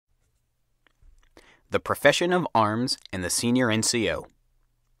The Profession of Arms and the Senior NCO.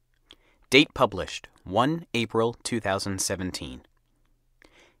 Date published, 1 April 2017.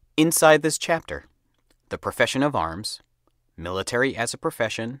 Inside this chapter, the Profession of Arms, Military as a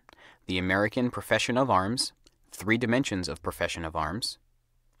Profession, the American Profession of Arms, 3 dimensions of Profession of Arms,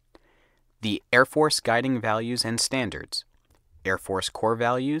 the Air Force Guiding Values and Standards, Air Force Core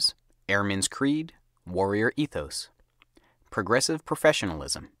Values, Airman's Creed, Warrior Ethos, Progressive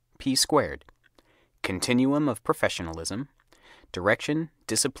Professionalism, P squared, Continuum of Professionalism, Direction,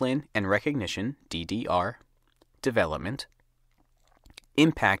 Discipline, and Recognition, DDR, Development,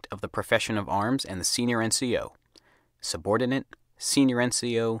 Impact of the Profession of Arms and the Senior NCO, Subordinate, Senior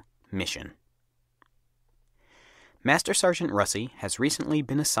NCO, Mission. Master Sergeant Russi has recently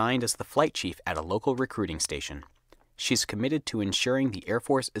been assigned as the flight chief at a local recruiting station. She's committed to ensuring the Air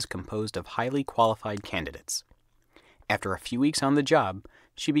Force is composed of highly qualified candidates. After a few weeks on the job,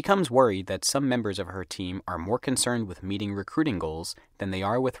 she becomes worried that some members of her team are more concerned with meeting recruiting goals than they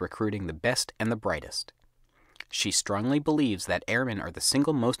are with recruiting the best and the brightest. She strongly believes that airmen are the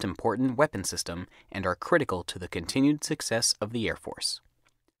single most important weapon system and are critical to the continued success of the Air Force.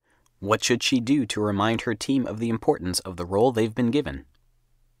 What should she do to remind her team of the importance of the role they've been given?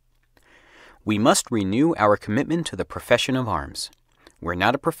 We must renew our commitment to the profession of arms. We're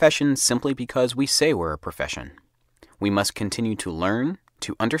not a profession simply because we say we're a profession. We must continue to learn,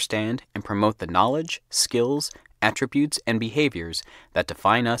 to understand, and promote the knowledge, skills, attributes, and behaviors that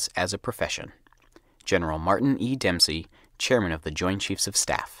define us as a profession. General Martin E. Dempsey, Chairman of the Joint Chiefs of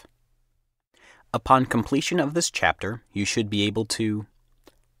Staff. Upon completion of this chapter, you should be able to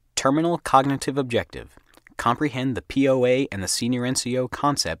Terminal Cognitive Objective. Comprehend the POA and the Senior NCO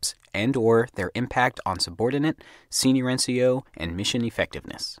concepts and/or their impact on subordinate, Senior NCO, and mission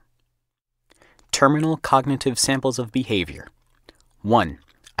effectiveness. Terminal Cognitive Samples of Behavior. 1.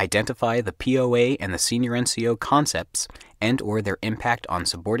 Identify the POA and the Senior NCO concepts and/or their impact on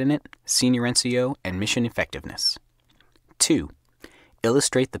subordinate, Senior NCO, and mission effectiveness. 2.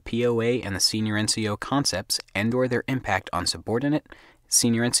 Illustrate the POA and the Senior NCO concepts and/or their impact on subordinate,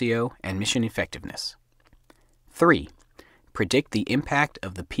 Senior NCO, and mission effectiveness. 3. Predict the impact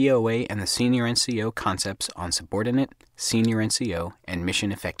of the POA and the Senior NCO concepts on subordinate, Senior NCO, and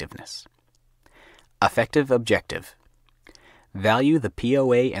mission effectiveness. Affective Objective. Value the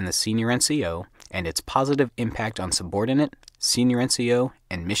POA and the Senior NCO and its positive impact on subordinate, Senior NCO,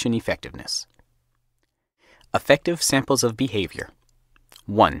 and mission effectiveness. Affective Samples of Behavior.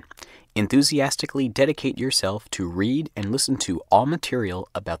 1. Enthusiastically dedicate yourself to read and listen to all material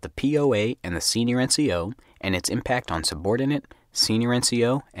about the POA and the Senior NCO and its impact on subordinate, Senior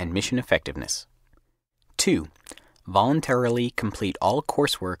NCO, and mission effectiveness. 2. Voluntarily complete all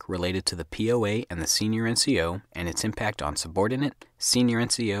coursework related to the POA and the Senior NCO and its impact on subordinate, Senior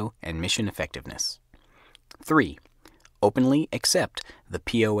NCO, and mission effectiveness. 3. Openly accept the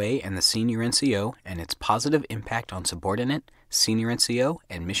POA and the Senior NCO and its positive impact on subordinate, Senior NCO,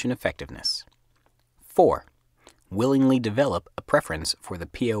 and mission effectiveness. 4. Willingly develop a preference for the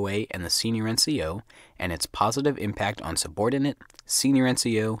POA and the Senior NCO and its positive impact on subordinate, Senior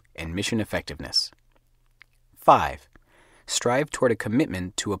NCO, and mission effectiveness. 5. Strive toward a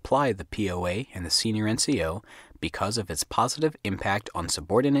commitment to apply the POA and the Senior NCO because of its positive impact on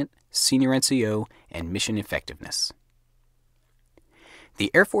subordinate, Senior NCO, and mission effectiveness.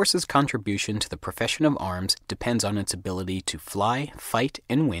 The Air Force's contribution to the profession of arms depends on its ability to fly, fight,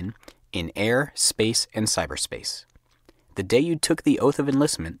 and win in air, space, and cyberspace. The day you took the oath of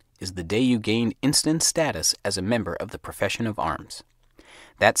enlistment is the day you gained instant status as a member of the profession of arms.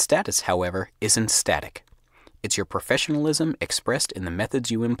 That status, however, isn't static. It's your professionalism expressed in the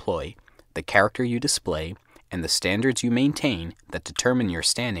methods you employ, the character you display, and the standards you maintain that determine your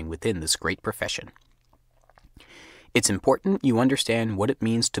standing within this great profession. It's important you understand what it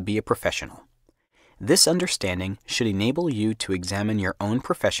means to be a professional. This understanding should enable you to examine your own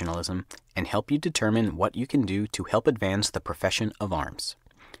professionalism and help you determine what you can do to help advance the profession of arms.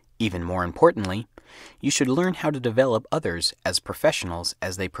 Even more importantly, you should learn how to develop others as professionals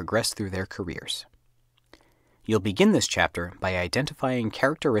as they progress through their careers. You'll begin this chapter by identifying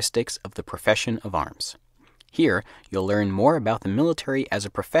characteristics of the profession of arms. Here, you'll learn more about the military as a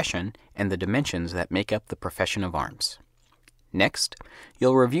profession and the dimensions that make up the profession of arms. Next,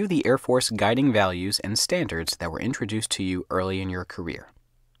 you'll review the Air Force guiding values and standards that were introduced to you early in your career.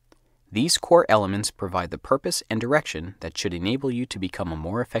 These core elements provide the purpose and direction that should enable you to become a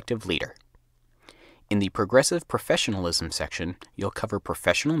more effective leader. In the Progressive Professionalism section, you'll cover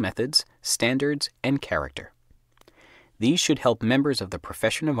professional methods, standards, and character. These should help members of the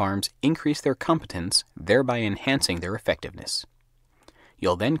profession of arms increase their competence, thereby enhancing their effectiveness.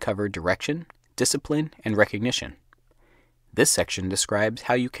 You'll then cover direction, discipline, and recognition. This section describes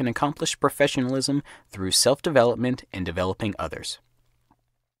how you can accomplish professionalism through self-development and developing others.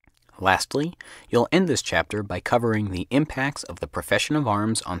 Lastly, you'll end this chapter by covering the impacts of the profession of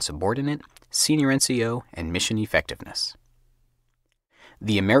arms on subordinate, senior NCO, and mission effectiveness.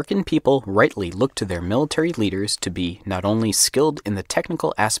 The American people rightly look to their military leaders to be not only skilled in the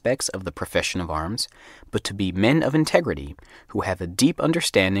technical aspects of the profession of arms, but to be men of integrity who have a deep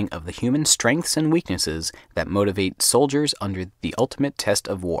understanding of the human strengths and weaknesses that motivate soldiers under the ultimate test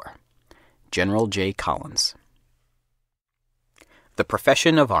of war. General J. Collins. The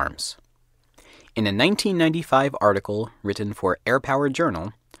Profession of Arms. In a 1995 article written for Air Power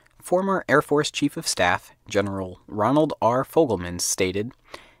Journal, former Air Force Chief of Staff General Ronald R. Fogelman stated,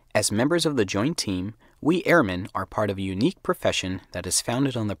 "As members of the Joint Team, we airmen are part of a unique profession that is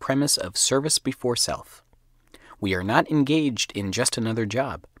founded on the premise of service before self. We are not engaged in just another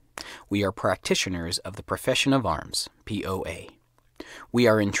job. We are practitioners of the profession of arms, POA. We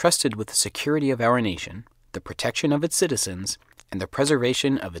are entrusted with the security of our nation, the protection of its citizens, and the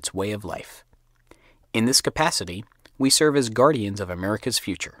preservation of its way of life. In this capacity, we serve as guardians of America's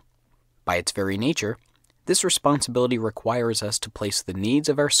future. By its very nature, this responsibility requires us to place the needs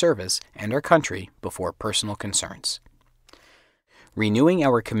of our service and our country before personal concerns. Renewing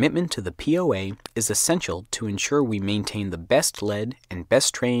our commitment to the POA is essential to ensure we maintain the best-led and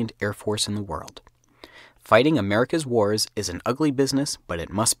best-trained Air Force in the world. Fighting America's wars is an ugly business, but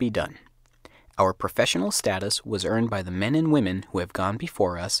it must be done. Our professional status was earned by the men and women who have gone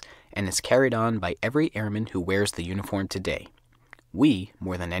before us and is carried on by every airman who wears the uniform today. We,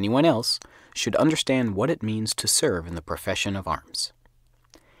 more than anyone else, should understand what it means to serve in the profession of arms."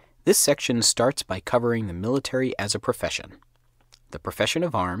 This section starts by covering the military as a profession. The profession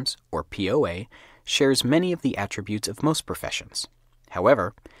of arms, or POA, shares many of the attributes of most professions.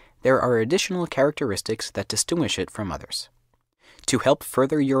 However, there are additional characteristics that distinguish it from others. To help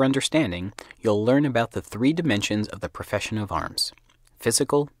further your understanding, you'll learn about the three dimensions of the profession of arms: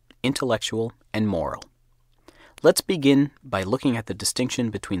 physical, intellectual, and moral. Let's begin by looking at the distinction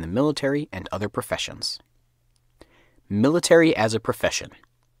between the military and other professions. Military as a profession.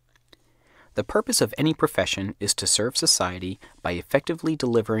 The purpose of any profession is to serve society by effectively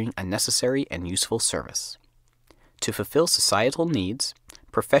delivering a necessary and useful service. To fulfill societal needs,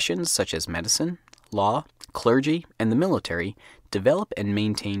 professions such as medicine, law, clergy, and the military develop and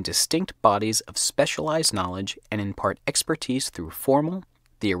maintain distinct bodies of specialized knowledge and impart expertise through formal,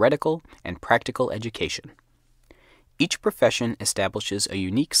 theoretical, and practical education. Each profession establishes a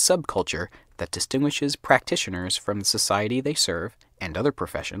unique subculture that distinguishes practitioners from the society they serve and other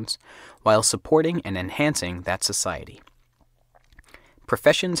professions, while supporting and enhancing that society.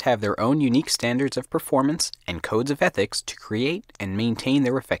 Professions have their own unique standards of performance and codes of ethics to create and maintain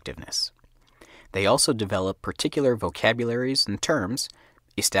their effectiveness. They also develop particular vocabularies and terms,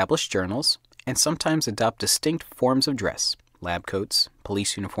 establish journals, and sometimes adopt distinct forms of dress, lab coats,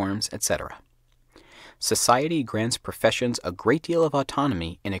 police uniforms, etc. Society grants professions a great deal of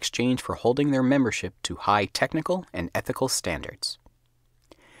autonomy in exchange for holding their membership to high technical and ethical standards.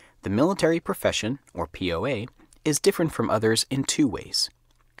 The military profession, or POA, is different from others in two ways.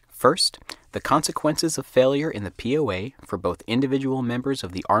 First, the consequences of failure in the POA for both individual members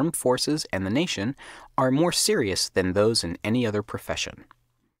of the armed forces and the nation are more serious than those in any other profession.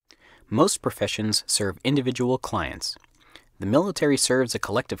 Most professions serve individual clients. The military serves a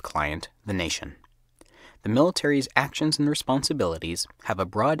collective client, the nation. The military's actions and responsibilities have a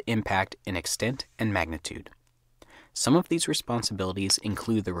broad impact in extent and magnitude. Some of these responsibilities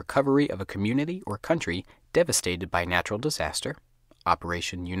include the recovery of a community or country devastated by natural disaster,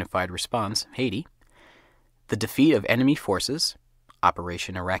 Operation Unified Response, Haiti, the defeat of enemy forces,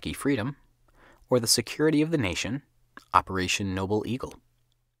 Operation Iraqi Freedom, or the security of the nation, Operation Noble Eagle.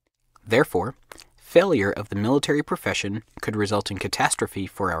 Therefore, failure of the military profession could result in catastrophe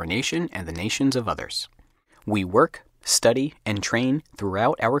for our nation and the nations of others. We work, study, and train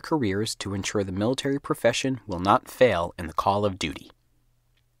throughout our careers to ensure the military profession will not fail in the call of duty.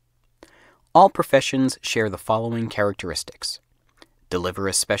 All professions share the following characteristics: deliver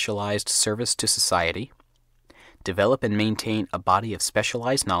a specialized service to society, develop and maintain a body of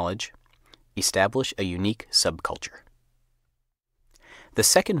specialized knowledge, establish a unique subculture. The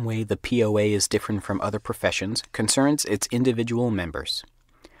second way the POA is different from other professions concerns its individual members.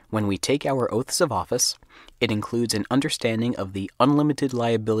 When we take our oaths of office, it includes an understanding of the unlimited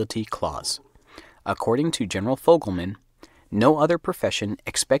liability clause. According to General Fogelman, no other profession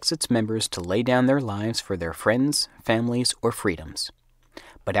expects its members to lay down their lives for their friends, families, or freedoms.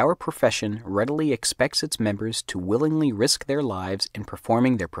 But our profession readily expects its members to willingly risk their lives in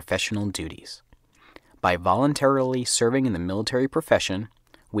performing their professional duties. By voluntarily serving in the military profession,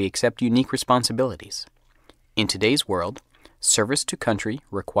 we accept unique responsibilities. In today's world, service to country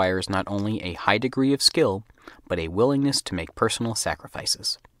requires not only a high degree of skill, but a willingness to make personal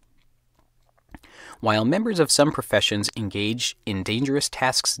sacrifices. While members of some professions engage in dangerous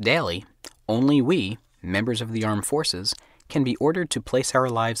tasks daily, only we, members of the armed forces, can be ordered to place our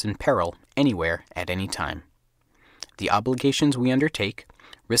lives in peril anywhere at any time. The obligations we undertake,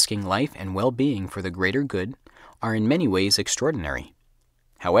 risking life and well-being for the greater good, are in many ways extraordinary.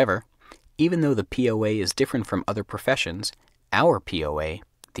 However, even though the POA is different from other professions, our POA,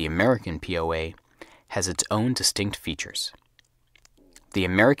 the American POA, has its own distinct features. The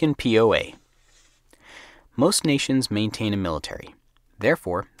American POA. Most nations maintain a military.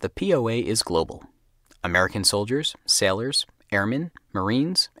 Therefore, the POA is global. American soldiers, sailors, airmen,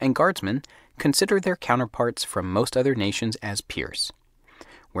 Marines, and Guardsmen consider their counterparts from most other nations as peers.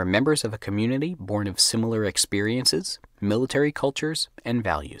 We're members of a community born of similar experiences, military cultures, and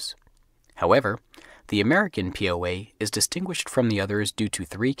values. However, the American POA is distinguished from the others due to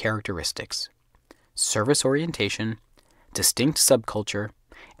three characteristics: service orientation, distinct subculture,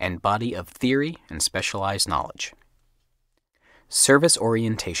 and body of theory and specialized knowledge. Service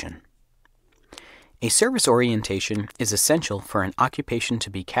orientation. A service orientation is essential for an occupation to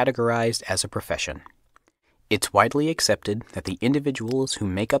be categorized as a profession. It's widely accepted that the individuals who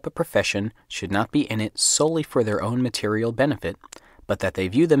make up a profession should not be in it solely for their own material benefit, but that they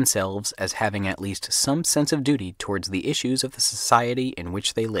view themselves as having at least some sense of duty towards the issues of the society in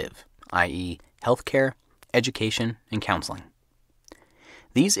which they live, i.e., healthcare, education, and counseling.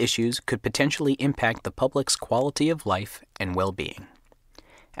 These issues could potentially impact the public's quality of life and well-being.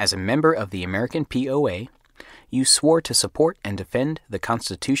 As a member of the American POA, you swore to support and defend the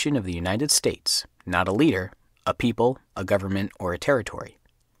Constitution of the United States, not a leader, a people, a government, or a territory.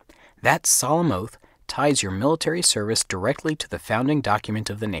 That solemn oath ties your military service directly to the founding document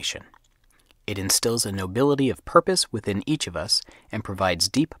of the nation. It instills a nobility of purpose within each of us and provides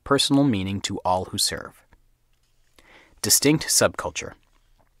deep personal meaning to all who serve. Distinct subculture.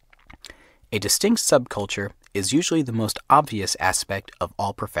 A distinct subculture is usually the most obvious aspect of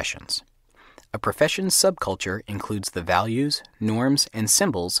all professions. A profession's subculture includes the values, norms, and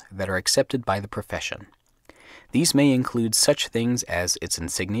symbols that are accepted by the profession. These may include such things as its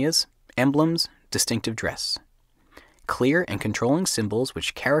insignias, emblems, distinctive dress. Clear and controlling symbols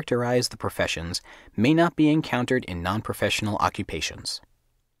which characterize the professions may not be encountered in non-professional occupations.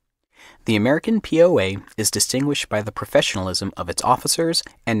 The American POA is distinguished by the professionalism of its officers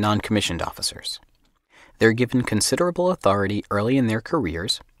and non-commissioned officers. They're given considerable authority early in their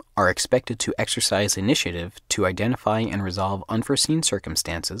careers, are expected to exercise initiative to identify and resolve unforeseen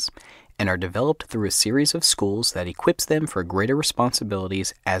circumstances, and are developed through a series of schools that equips them for greater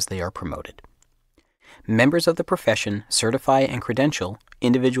responsibilities as they are promoted. Members of the profession certify and credential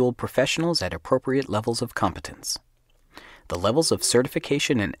individual professionals at appropriate levels of competence. The levels of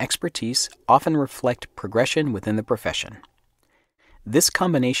certification and expertise often reflect progression within the profession. This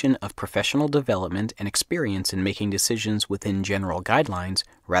combination of professional development and experience in making decisions within general guidelines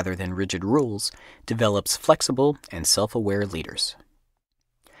rather than rigid rules develops flexible and self-aware leaders.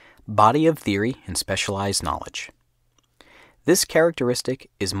 Body of theory and specialized knowledge. This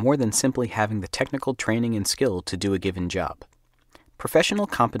characteristic is more than simply having the technical training and skill to do a given job. Professional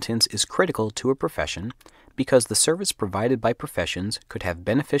competence is critical to a profession because the service provided by professions could have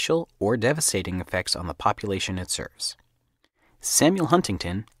beneficial or devastating effects on the population it serves. Samuel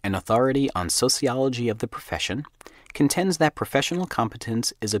Huntington, an authority on sociology of the profession, contends that professional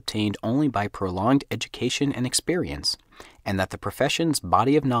competence is obtained only by prolonged education and experience, and that the profession's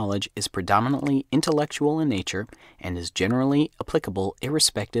body of knowledge is predominantly intellectual in nature and is generally applicable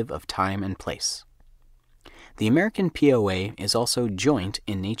irrespective of time and place. The American POA is also joint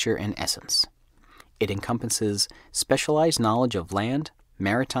in nature and essence. It encompasses specialized knowledge of land,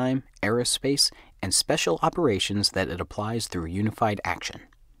 maritime, aerospace, and special operations that it applies through unified action.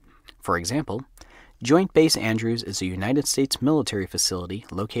 For example, Joint Base Andrews is a United States military facility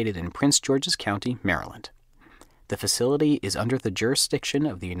located in Prince George's County, Maryland. The facility is under the jurisdiction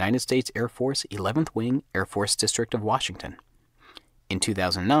of the United States Air Force 11th Wing Air Force District of Washington. In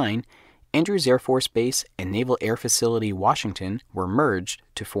 2009, Andrews Air Force Base and Naval Air Facility Washington were merged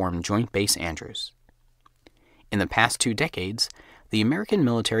to form Joint Base Andrews. In the past 2 decades, the American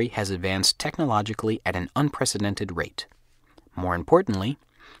military has advanced technologically at an unprecedented rate. More importantly,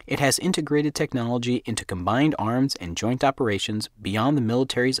 it has integrated technology into combined arms and joint operations beyond the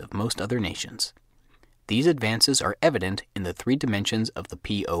militaries of most other nations. These advances are evident in the 3 dimensions of the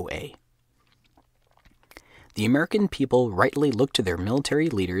POA. The American people rightly look to their military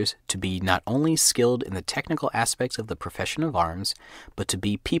leaders to be not only skilled in the technical aspects of the profession of arms, but to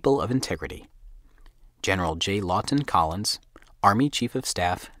be people of integrity. General J. Lawton Collins, Army Chief of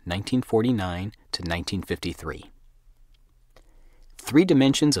Staff, 1949 to 1953. 3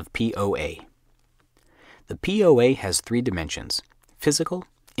 dimensions of POA. The POA has 3 dimensions: physical,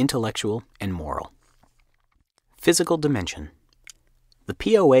 intellectual, and moral. Physical dimension. The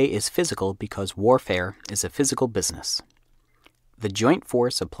POA is physical because warfare is a physical business. The joint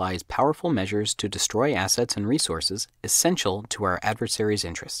force applies powerful measures to destroy assets and resources essential to our adversary's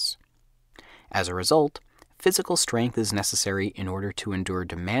interests. As a result, physical strength is necessary in order to endure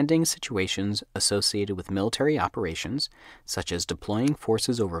demanding situations associated with military operations, such as deploying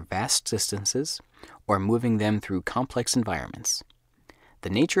forces over vast distances or moving them through complex environments. The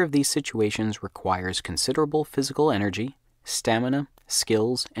nature of these situations requires considerable physical energy, stamina,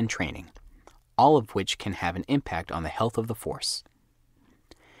 skills, and training, all of which can have an impact on the health of the force.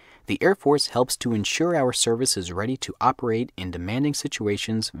 The Air Force helps to ensure our service is ready to operate in demanding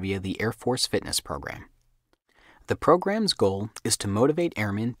situations via the Air Force Fitness Program. The program's goal is to motivate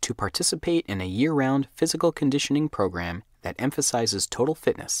airmen to participate in a year-round physical conditioning program that emphasizes total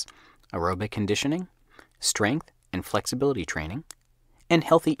fitness, aerobic conditioning, strength and flexibility training, and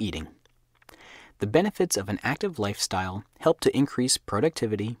healthy eating. The benefits of an active lifestyle help to increase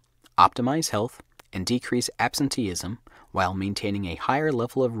productivity, optimize health, and decrease absenteeism while maintaining a higher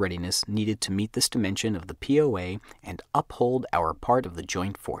level of readiness needed to meet this dimension of the POA and uphold our part of the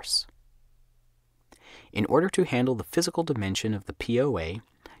joint force. In order to handle the physical dimension of the POA,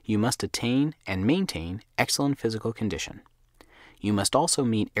 you must attain and maintain excellent physical condition. You must also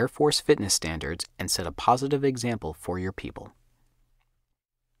meet Air Force fitness standards and set a positive example for your people.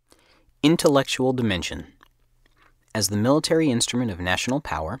 Intellectual dimension. As the military instrument of national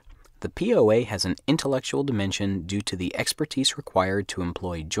power, the POA has an intellectual dimension due to the expertise required to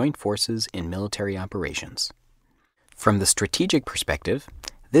employ joint forces in military operations. From the strategic perspective,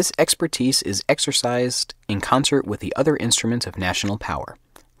 this expertise is exercised in concert with the other instruments of national power: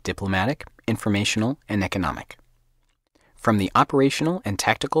 diplomatic, informational, and economic. From the operational and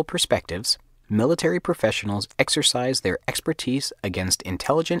tactical perspectives, military professionals exercise their expertise against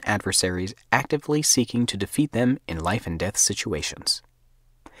intelligent adversaries actively seeking to defeat them in life and death situations.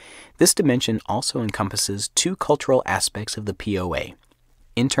 This dimension also encompasses 2 cultural aspects of the POA: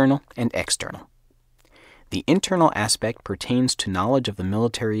 internal and external. The internal aspect pertains to knowledge of the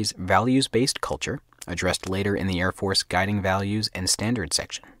military's values-based culture, addressed later in the Air Force Guiding Values and Standards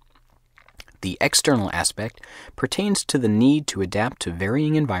section. The external aspect pertains to the need to adapt to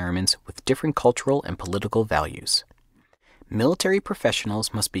varying environments with different cultural and political values. Military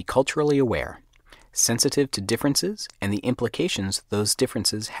professionals must be culturally aware, sensitive to differences and the implications those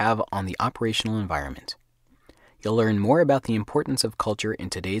differences have on the operational environment. You'll learn more about the importance of culture in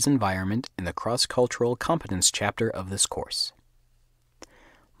today's environment in the Cross-Cultural Competence chapter of this course.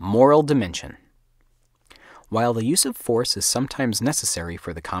 Moral dimension. While the use of force is sometimes necessary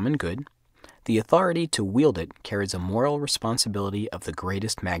for the common good, the authority to wield it carries a moral responsibility of the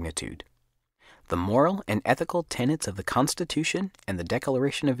greatest magnitude. The moral and ethical tenets of the Constitution and the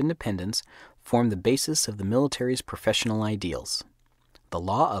Declaration of Independence form the basis of the military's professional ideals. The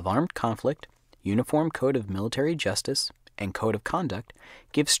law of armed conflict, Uniform Code of Military Justice, and Code of Conduct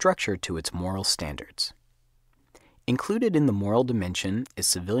give structure to its moral standards. Included in the moral dimension is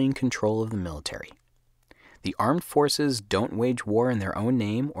civilian control of the military. The armed forces don't wage war in their own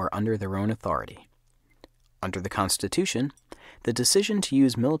name or under their own authority. Under the Constitution, the decision to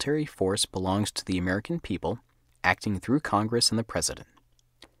use military force belongs to the American people, acting through Congress and the President.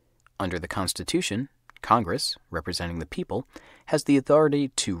 Under the Constitution, Congress, representing the people, has the authority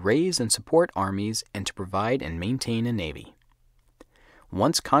to raise and support armies and to provide and maintain a navy.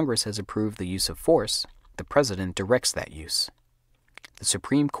 Once Congress has approved the use of force, the President directs that use. The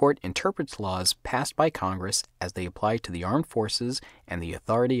Supreme Court interprets laws passed by Congress as they apply to the armed forces and the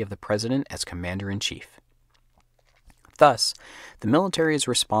authority of the President as Commander-in-Chief. Thus, the military is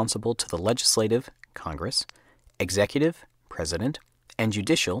responsible to the legislative, Congress, executive, President, and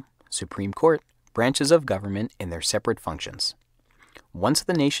judicial, Supreme Court, branches of government in their separate functions. Once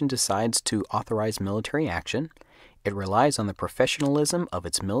the nation decides to authorize military action, it relies on the professionalism of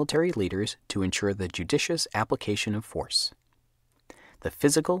its military leaders to ensure the judicious application of force. The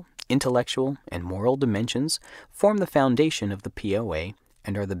physical, intellectual, and moral dimensions form the foundation of the POA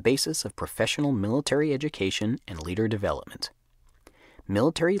and are the basis of professional military education and leader development.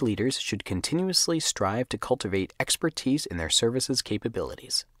 Military leaders should continuously strive to cultivate expertise in their service's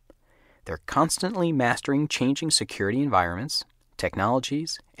capabilities. They're constantly mastering changing security environments,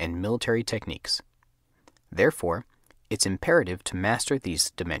 technologies, and military techniques. Therefore, it's imperative to master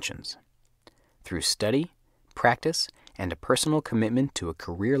these dimensions. Through study, practice, and a personal commitment to a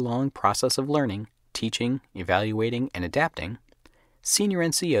career-long process of learning, teaching, evaluating, and adapting, senior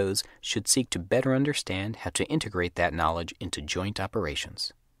NCOs should seek to better understand how to integrate that knowledge into joint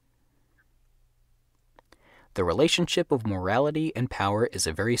operations. The relationship of morality and power is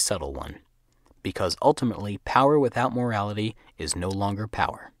a very subtle one, because ultimately power without morality is no longer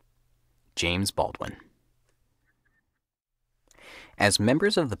power. James Baldwin. As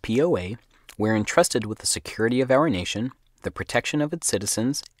members of the POA, we're entrusted with the security of our nation, the protection of its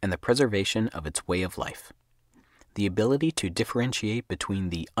citizens, and the preservation of its way of life. The ability to differentiate between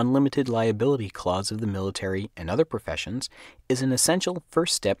the unlimited liability clause of the military and other professions is an essential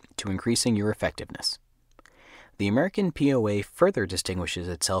first step to increasing your effectiveness. The American POA further distinguishes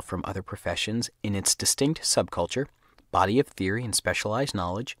itself from other professions in its distinct subculture, body of theory and specialized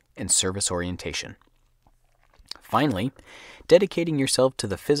knowledge, and service orientation. Finally, dedicating yourself to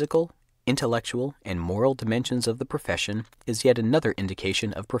the physical, intellectual, and moral dimensions of the profession is yet another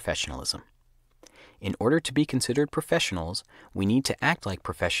indication of professionalism. In order to be considered professionals, we need to act like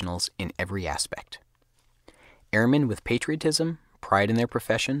professionals in every aspect. Airmen with patriotism, pride in their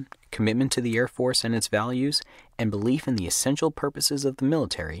profession, commitment to the Air Force and its values, and belief in the essential purposes of the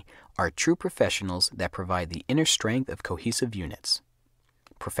military are true professionals that provide the inner strength of cohesive units.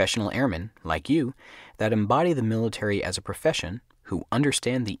 Professional airmen, like you, that embody the military as a profession, who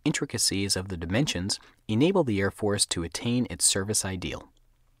understand the intricacies of the dimensions, enable the Air Force to attain its service ideal.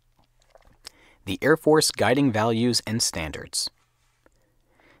 The Air Force Guiding Values and Standards.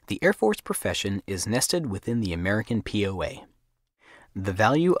 The Air Force profession is nested within the American POA. The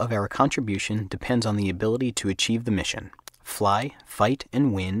value of our contribution depends on the ability to achieve the mission, fly, fight,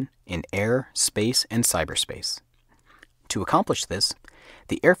 and win in air, space, and cyberspace. To accomplish this,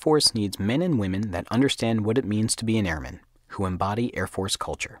 the Air Force needs men and women that understand what it means to be an airman, who embody Air Force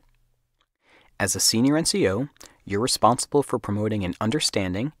culture. As a senior NCO, you're responsible for promoting an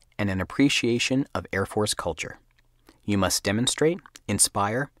understanding and an appreciation of Air Force culture. You must demonstrate,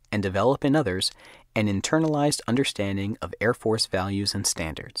 inspire, and develop in others an internalized understanding of Air Force values and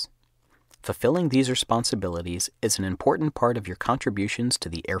standards. Fulfilling these responsibilities is an important part of your contributions to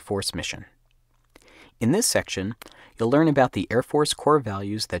the Air Force mission. In this section, you'll learn about the Air Force core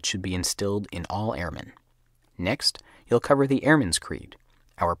values that should be instilled in all airmen. Next, you'll cover the Airman's Creed,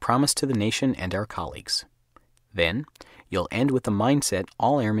 our promise to the nation and our colleagues. Then, you'll end with the mindset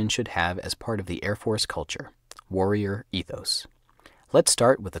all airmen should have as part of the Air Force culture, warrior ethos. Let's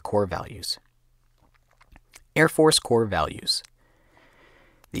start with the core values. Air Force core values.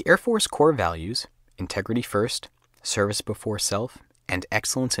 The Air Force core values, integrity first, service before self, and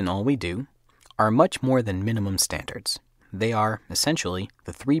excellence in all we do, are much more than minimum standards. They are, essentially,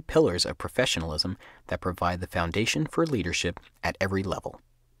 the three pillars of professionalism that provide the foundation for leadership at every level.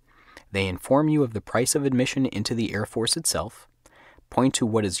 They inform you of the price of admission into the Air Force itself, point to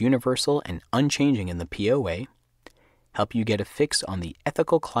what is universal and unchanging in the POA, help you get a fix on the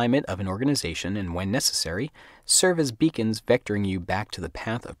ethical climate of an organization, and when necessary, serve as beacons vectoring you back to the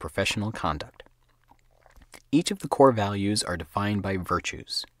path of professional conduct. Each of the core values are defined by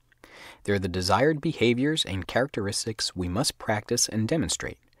virtues. They're the desired behaviors and characteristics we must practice and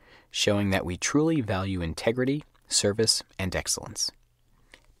demonstrate, showing that we truly value integrity, service, and excellence.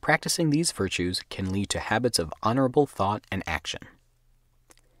 Practicing these virtues can lead to habits of honorable thought and action.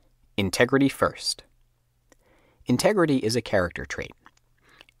 Integrity first. Integrity is a character trait.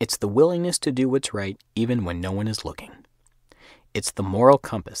 It's the willingness to do what's right even when no one is looking. It's the moral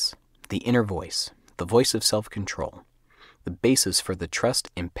compass, the inner voice, the voice of self-control, the basis for the trust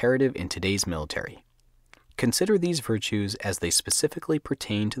imperative in today's military. Consider these virtues as they specifically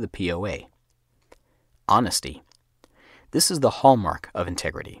pertain to the POA. Honesty. This is the hallmark of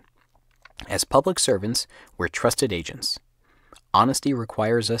integrity. As public servants, we're trusted agents. Honesty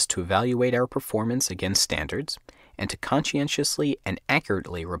requires us to evaluate our performance against standards and to conscientiously and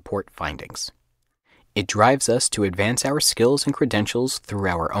accurately report findings. It drives us to advance our skills and credentials through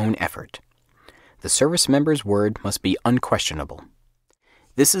our own effort. The service member's word must be unquestionable.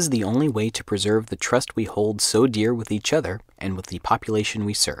 This is the only way to preserve the trust we hold so dear with each other and with the population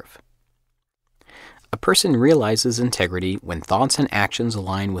we serve. A person realizes integrity when thoughts and actions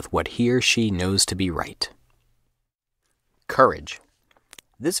align with what he or she knows to be right. Courage.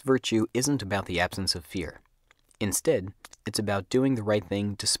 This virtue isn't about the absence of fear. Instead, it's about doing the right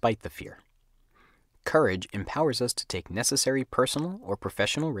thing despite the fear. Courage empowers us to take necessary personal or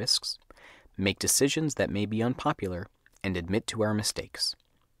professional risks, make decisions that may be unpopular, and admit to our mistakes.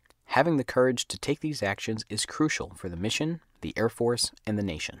 Having the courage to take these actions is crucial for the mission, the Air Force, and the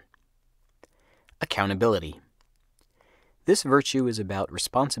nation. Accountability. This virtue is about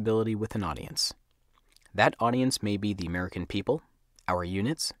responsibility with an audience. That audience may be the American people, our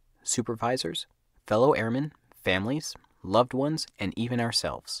units, supervisors, fellow airmen, families, loved ones, and even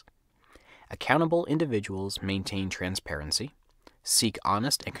ourselves. Accountable individuals maintain transparency, seek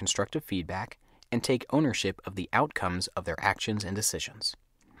honest and constructive feedback, and take ownership of the outcomes of their actions and decisions.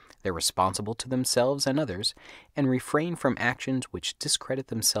 They're responsible to themselves and others, and refrain from actions which discredit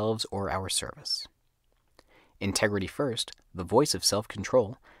themselves or our service. Integrity First, the voice of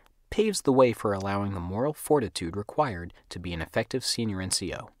self-control, paves the way for allowing the moral fortitude required to be an effective senior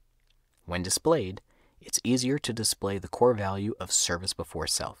NCO. When displayed, it's easier to display the core value of service before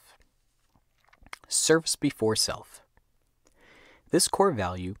self. Service before self. This core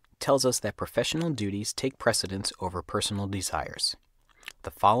value tells us that professional duties take precedence over personal desires. The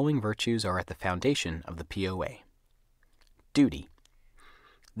following virtues are at the foundation of the POA. Duty.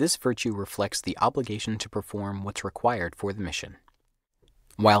 This virtue reflects the obligation to perform what's required for the mission.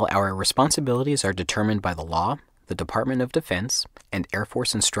 While our responsibilities are determined by the law, the Department of Defense, and Air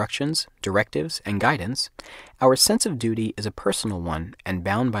Force instructions, directives, and guidance, our sense of duty is a personal one and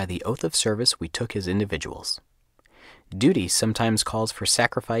bound by the oath of service we took as individuals. Duty sometimes calls for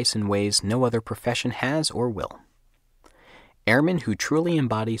sacrifice in ways no other profession has or will. Airmen who truly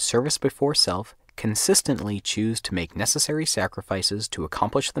embody service before self consistently choose to make necessary sacrifices to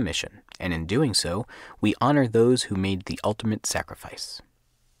accomplish the mission, and in doing so, we honor those who made the ultimate sacrifice.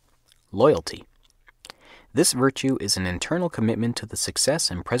 Loyalty. This virtue is an internal commitment to the success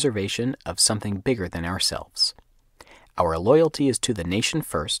and preservation of something bigger than ourselves. Our loyalty is to the nation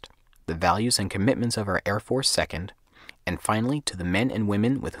first, the values and commitments of our Air Force second, and finally to the men and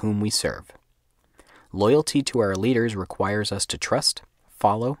women with whom we serve. Loyalty to our leaders requires us to trust,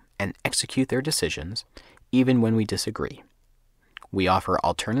 follow, and execute their decisions, even when we disagree. We offer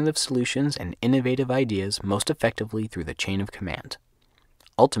alternative solutions and innovative ideas most effectively through the chain of command.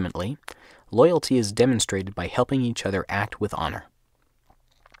 Ultimately, loyalty is demonstrated by helping each other act with honor.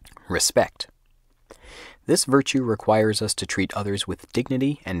 Respect. This virtue requires us to treat others with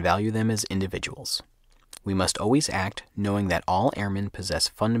dignity and value them as individuals. We must always act knowing that all airmen possess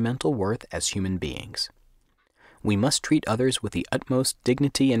fundamental worth as human beings. We must treat others with the utmost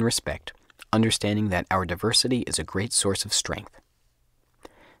dignity and respect, understanding that our diversity is a great source of strength.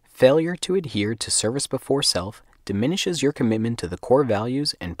 Failure to adhere to service before self diminishes your commitment to the core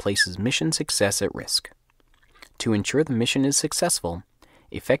values and places mission success at risk. To ensure the mission is successful,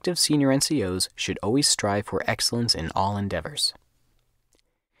 effective senior NCOs should always strive for excellence in all endeavors.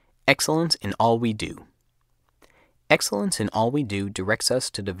 Excellence in all we do. Excellence in all we do directs us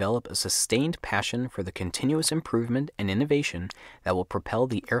to develop a sustained passion for the continuous improvement and innovation that will propel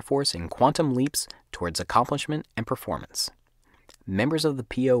the Air Force in quantum leaps towards accomplishment and performance. Members of the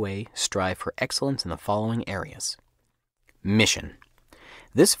POA strive for excellence in the following areas. Mission.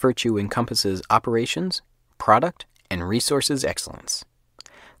 This virtue encompasses operations, product, and resources excellence.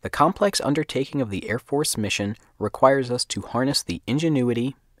 The complex undertaking of the Air Force mission requires us to harness the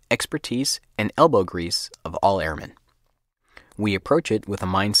ingenuity, expertise, and elbow grease of all airmen. We approach it with a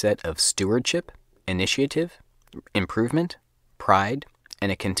mindset of stewardship, initiative, improvement, pride,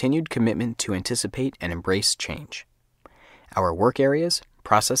 and a continued commitment to anticipate and embrace change. Our work areas,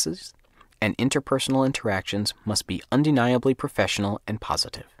 processes, and interpersonal interactions must be undeniably professional and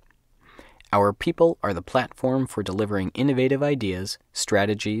positive. Our people are the platform for delivering innovative ideas,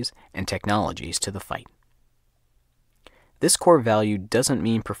 strategies, and technologies to the fight. This core value doesn't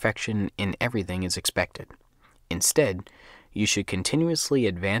mean perfection in everything is expected. Instead, you should continuously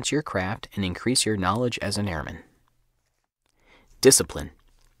advance your craft and increase your knowledge as an airman. Discipline.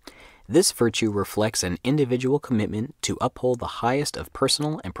 This virtue reflects an individual commitment to uphold the highest of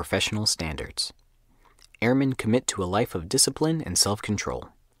personal and professional standards. Airmen commit to a life of discipline and self-control.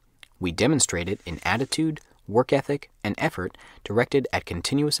 We demonstrate it in attitude, work ethic, and effort directed at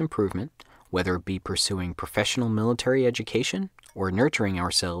continuous improvement, whether it be pursuing professional military education or nurturing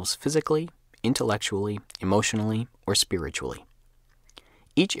ourselves physically, intellectually, emotionally, or spiritually.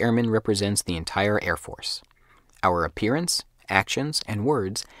 Each airman represents the entire Air Force. Our appearance, actions, and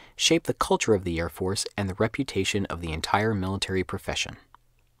words shape the culture of the Air Force and the reputation of the entire military profession.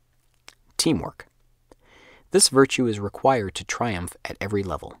 Teamwork. This virtue is required to triumph at every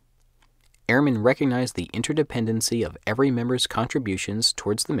level. Airmen recognize the interdependency of every member's contributions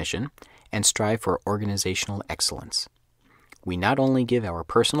towards the mission and strive for organizational excellence. We not only give our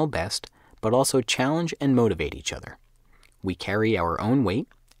personal best, but also challenge and motivate each other. We carry our own weight,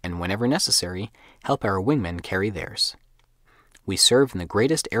 and whenever necessary, help our wingmen carry theirs. We serve in the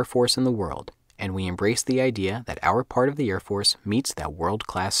greatest Air Force in the world, and we embrace the idea that our part of the Air Force meets that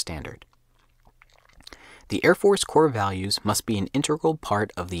world-class standard. The Air Force core values must be an integral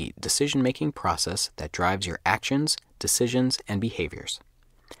part of the decision-making process that drives your actions, decisions, and behaviors.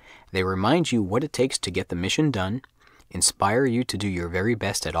 They remind you what it takes to get the mission done, inspire you to do your very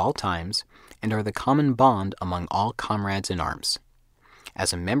best at all times, and are the common bond among all comrades in arms.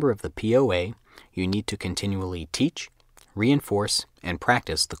 As a member of the POA, you need to continually teach, reinforce, and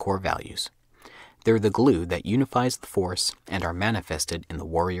practice the core values. They're the glue that unifies the force and are manifested in the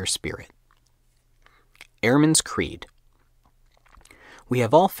warrior spirit. Airman's Creed. We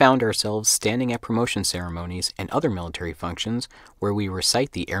have all found ourselves standing at promotion ceremonies and other military functions where we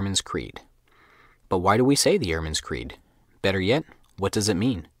recite the Airman's Creed. But why do we say the Airman's Creed? Better yet, what does it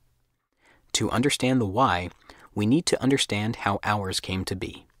mean? To understand the why, we need to understand how ours came to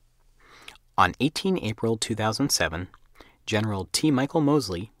be. On 18 April 2007, General T. Michael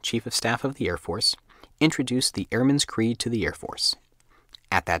Mosley, Chief of Staff of the Air Force, introduced the Airman's Creed to the Air Force.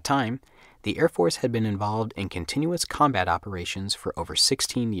 At that time, the Air Force had been involved in continuous combat operations for over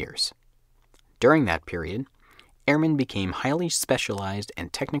 16 years. During that period, airmen became highly specialized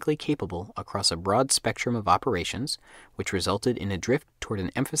and technically capable across a broad spectrum of operations, which resulted in a drift toward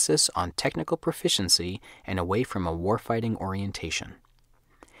an emphasis on technical proficiency and away from a warfighting orientation.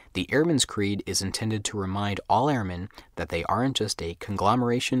 The Airman's Creed is intended to remind all airmen that they aren't just a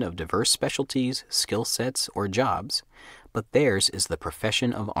conglomeration of diverse specialties, skill sets, or jobs, but theirs is the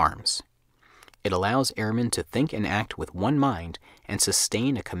profession of arms. It allows airmen to think and act with one mind and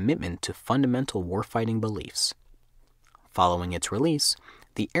sustain a commitment to fundamental warfighting beliefs. Following its release,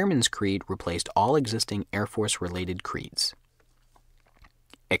 the Airman's Creed replaced all existing Air Force-related creeds.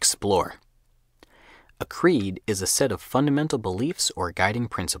 Explore. A creed is a set of fundamental beliefs or guiding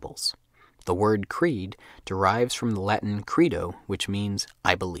principles. The word creed derives from the Latin credo, which means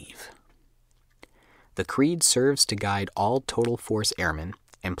I believe. The creed serves to guide all total force airmen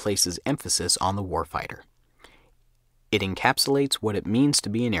and places emphasis on the warfighter. It encapsulates what it means to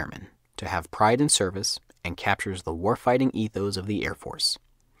be an airman, to have pride in service, and captures the warfighting ethos of the Air Force.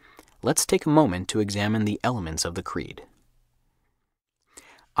 Let's take a moment to examine the elements of the creed.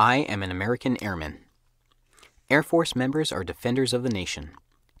 I am an American airman. Air Force members are defenders of the nation.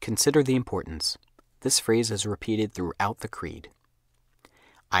 Consider the importance. This phrase is repeated throughout the creed.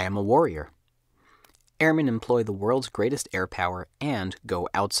 I am a warrior. Airmen employ the world's greatest air power and go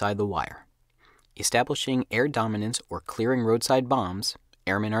outside the wire. Establishing air dominance or clearing roadside bombs,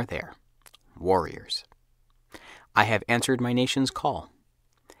 airmen are there. Warriors. I have answered my nation's call.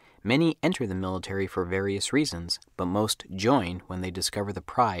 Many enter the military for various reasons, but most join when they discover the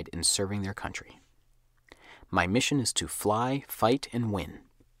pride in serving their country. My mission is to fly, fight, and win.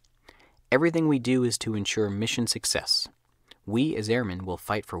 Everything we do is to ensure mission success. We as airmen will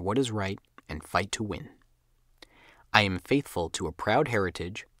fight for what is right and fight to win. I am faithful to a proud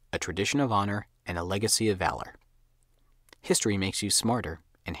heritage, a tradition of honor, and a legacy of valor. History makes you smarter,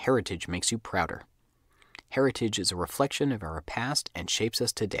 and heritage makes you prouder. Heritage is a reflection of our past and shapes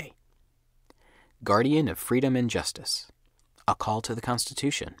us today. Guardian of freedom and justice. A call to the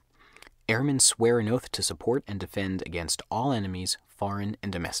Constitution. Airmen swear an oath to support and defend against all enemies, foreign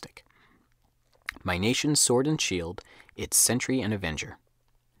and domestic. My nation's sword and shield, its sentry and avenger.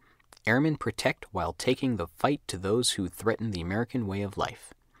 Airmen protect while taking the fight to those who threaten the American way of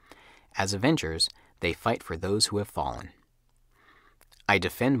life. As avengers, they fight for those who have fallen. I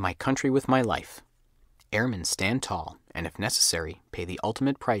defend my country with my life. Airmen stand tall and, if necessary, pay the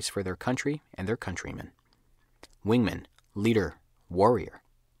ultimate price for their country and their countrymen. Wingman, leader, warrior.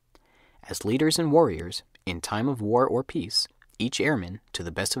 As leaders and warriors, in time of war or peace, each airman, to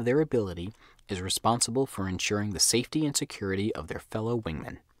the best of their ability, is responsible for ensuring the safety and security of their fellow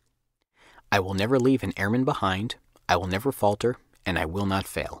wingmen. I will never leave an airman behind, I will never falter, and I will not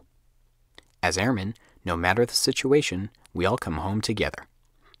fail. As airmen, no matter the situation, we all come home together.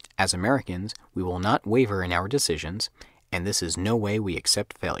 As Americans, we will not waver in our decisions, and this is no way we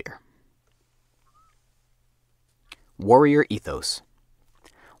accept failure. Warrior ethos.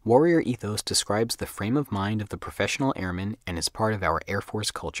 Warrior ethos describes the frame of mind of the professional airman and is part of our Air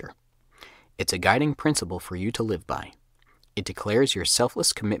Force culture. It's a guiding principle for you to live by. It declares your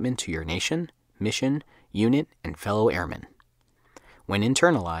selfless commitment to your nation, mission, unit, and fellow airmen. When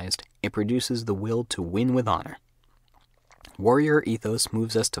internalized, it produces the will to win with honor. Warrior ethos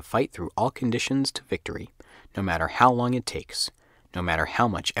moves us to fight through all conditions to victory, no matter how long it takes, no matter how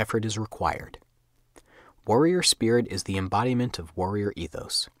much effort is required. Warrior spirit is the embodiment of warrior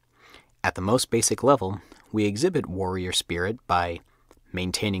ethos. At the most basic level, we exhibit warrior spirit by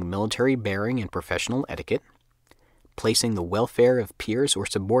maintaining military bearing and professional etiquette, placing the welfare of peers or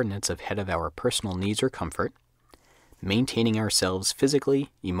subordinates ahead of our personal needs or comfort, maintaining ourselves physically,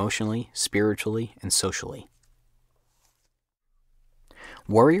 emotionally, spiritually, and socially.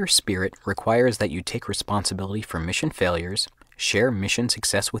 Warrior spirit requires that you take responsibility for mission failures, share mission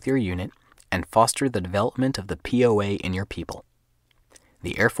success with your unit, and foster the development of the POA in your people.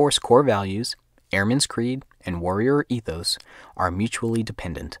 The Air Force core values, Airman's Creed, and Warrior ethos are mutually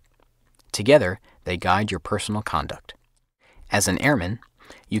dependent. Together, they guide your personal conduct. As an airman,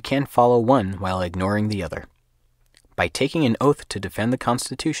 you can follow one while ignoring the other. By taking an oath to defend the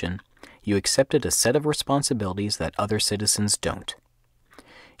Constitution, you accepted a set of responsibilities that other citizens don't.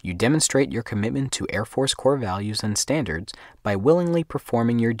 You demonstrate your commitment to Air Force core values and standards by willingly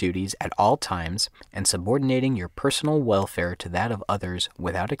performing your duties at all times and subordinating your personal welfare to that of others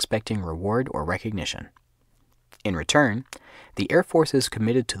without expecting reward or recognition. In return, the Air Force is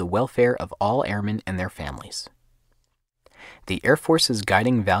committed to the welfare of all airmen and their families. The Air Force's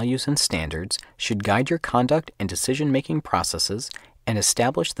guiding values and standards should guide your conduct and decision-making processes and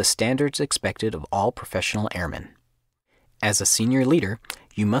establish the standards expected of all professional airmen. As a senior leader,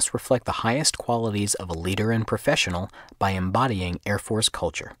 you must reflect the highest qualities of a leader and professional by embodying Air Force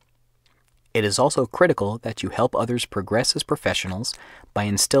culture. It is also critical that you help others progress as professionals by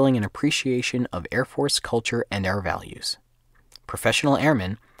instilling an appreciation of Air Force culture and our values. Professional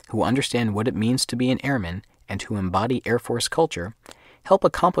airmen who understand what it means to be an airman and who embody Air Force culture help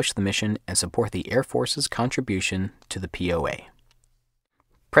accomplish the mission and support the Air Force's contribution to the POA.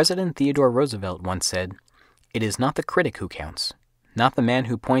 President Theodore Roosevelt once said, "It is not the critic who counts, not the man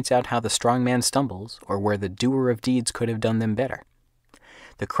who points out how the strong man stumbles or where the doer of deeds could have done them better.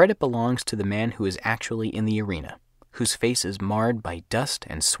 The credit belongs to the man who is actually in the arena, whose face is marred by dust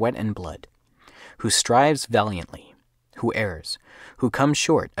and sweat and blood, who strives valiantly, who errs, who comes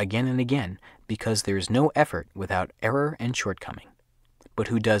short again and again because there is no effort without error and shortcoming, but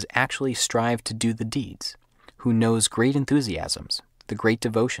who does actually strive to do the deeds, who knows great enthusiasms, the great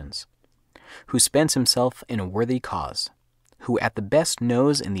devotions, who spends himself in a worthy cause, who at the best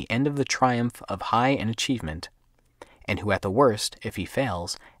knows in the end of the triumph of high an achievement, and who at the worst, if he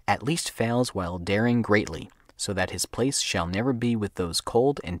fails, at least fails while daring greatly, so that his place shall never be with those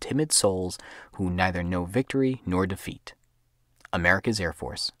cold and timid souls who neither know victory nor defeat." America's Air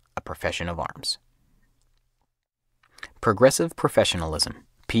Force, a profession of arms. Progressive professionalism,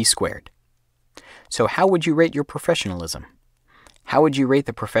 P squared. So how would you rate your professionalism? How would you rate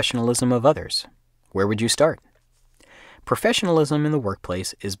the professionalism of others? Where would you start? Professionalism in the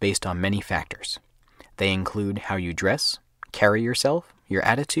workplace is based on many factors. They include how you dress, carry yourself, your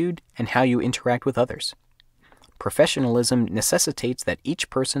attitude, and how you interact with others. Professionalism necessitates that each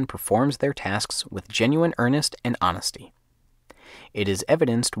person performs their tasks with genuine earnest and honesty. It is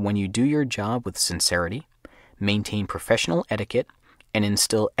evidenced when you do your job with sincerity, maintain professional etiquette, and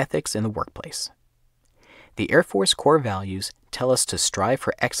instill ethics in the workplace. The Air Force core values tell us to strive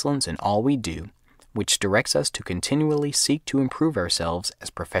for excellence in all we do, which directs us to continually seek to improve ourselves as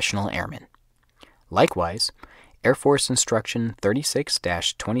professional airmen. Likewise, Air Force Instruction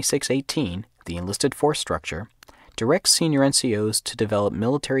 36-2618, the enlisted force structure, directs senior NCOs to develop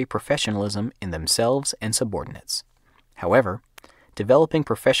military professionalism in themselves and subordinates. However, developing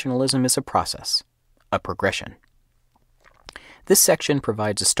professionalism is a process, a progression. This section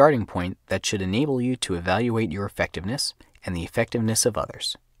provides a starting point that should enable you to evaluate your effectiveness and the effectiveness of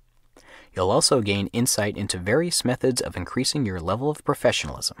others. You'll also gain insight into various methods of increasing your level of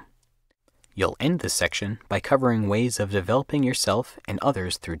professionalism. You'll end this section by covering ways of developing yourself and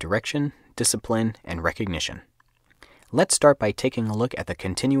others through direction, discipline, and recognition. Let's start by taking a look at the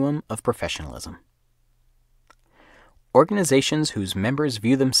continuum of professionalism. Organizations whose members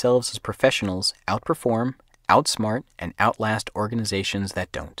view themselves as professionals outperform, outsmart, and outlast organizations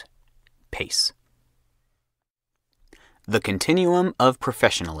that don't. PACE. The continuum of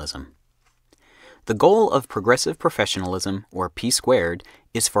professionalism. The goal of progressive professionalism, or P squared,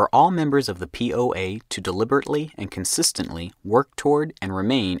 is for all members of the POA to deliberately and consistently work toward and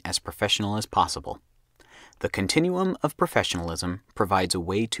remain as professional as possible. The continuum of professionalism provides a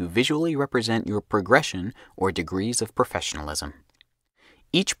way to visually represent your progression or degrees of professionalism.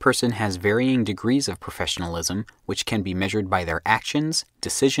 Each person has varying degrees of professionalism, which can be measured by their actions,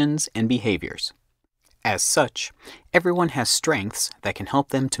 decisions, and behaviors. As such, everyone has strengths that can help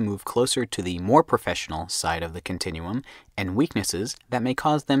them to move closer to the more professional side of the continuum and weaknesses that may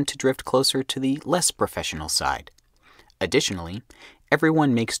cause them to drift closer to the less professional side. Additionally,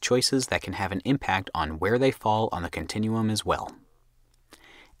 everyone makes choices that can have an impact on where they fall on the continuum as well.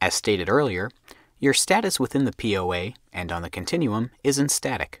 As stated earlier, your status within the POA and on the continuum isn't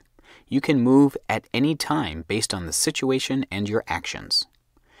static. You can move at any time based on the situation and your actions.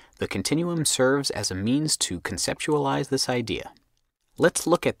 The continuum serves as a means to conceptualize this idea. Let's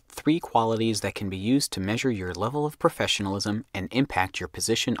look at 3 qualities that can be used to measure your level of professionalism and impact your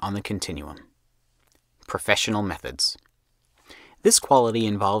position on the continuum. Professional methods. This quality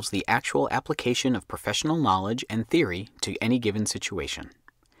involves the actual application of professional knowledge and theory to any given situation.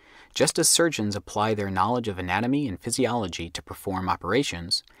 Just as surgeons apply their knowledge of anatomy and physiology to perform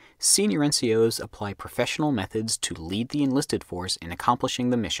operations, senior NCOs apply professional methods to lead the enlisted force in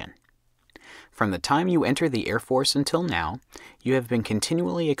accomplishing the mission. From the time you enter the Air Force until now, you have been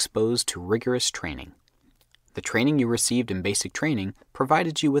continually exposed to rigorous training. The training you received in basic training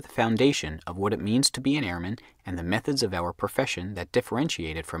provided you with a foundation of what it means to be an airman and the methods of our profession that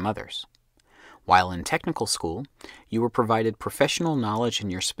differentiate it from others. While in technical school, you were provided professional knowledge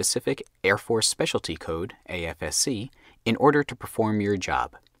in your specific Air Force Specialty Code, AFSC, in order to perform your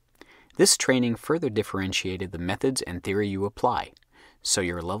job. This training further differentiated the methods and theory you apply, so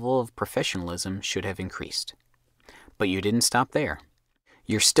your level of professionalism should have increased. But you didn't stop there.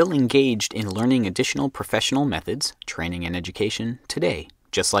 You're still engaged in learning additional professional methods, training and education, today,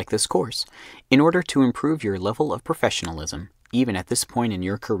 just like this course, in order to improve your level of professionalism, even at this point in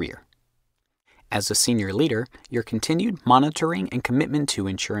your career. As a senior leader, your continued monitoring and commitment to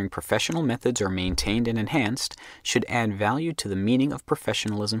ensuring professional methods are maintained and enhanced should add value to the meaning of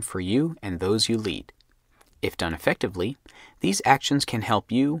professionalism for you and those you lead. If done effectively, these actions can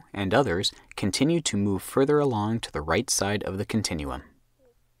help you and others continue to move further along to the right side of the continuum.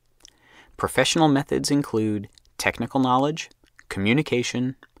 Professional methods include technical knowledge,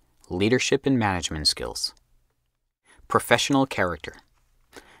 communication, leadership and management skills. Professional character.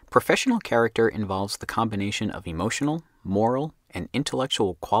 Professional character involves the combination of emotional, moral, and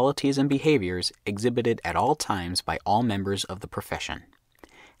intellectual qualities and behaviors exhibited at all times by all members of the profession.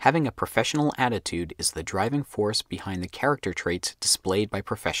 Having a professional attitude is the driving force behind the character traits displayed by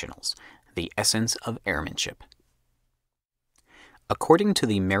professionals, the essence of airmanship. According to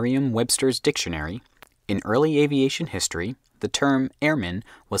the Merriam-Webster's dictionary, in early aviation history, the term airman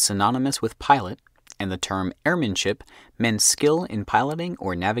was synonymous with pilot, and the term airmanship meant skill in piloting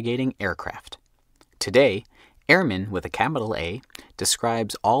or navigating aircraft. Today, airman with a capital A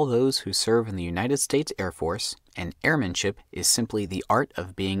describes all those who serve in the United States Air Force, and airmanship is simply the art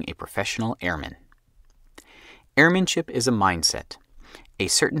of being a professional airman. Airmanship is a mindset, a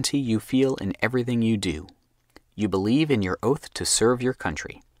certainty you feel in everything you do. You believe in your oath to serve your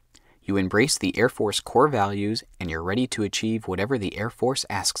country. You embrace the Air Force core values, and you're ready to achieve whatever the Air Force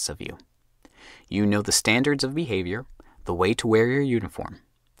asks of you. You know the standards of behavior, the way to wear your uniform,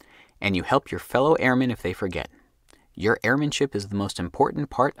 and you help your fellow airmen if they forget. Your airmanship is the most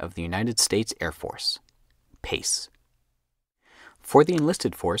important part of the United States Air Force. PACE. For the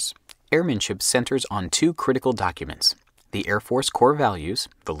enlisted force, airmanship centers on 2 critical documents, the Air Force Core Values,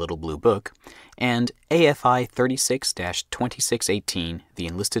 the Little Blue Book, and AFI 36-2618, the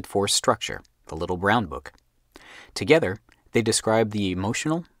Enlisted Force Structure, the Little Brown Book. Together, they describe the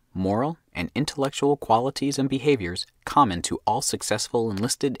emotional, moral, and intellectual qualities and behaviors common to all successful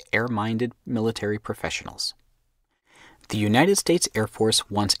enlisted air-minded military professionals. The United States Air Force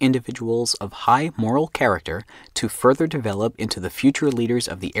wants individuals of high moral character to further develop into the future leaders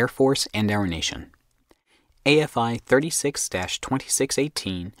of the Air Force and our nation. AFI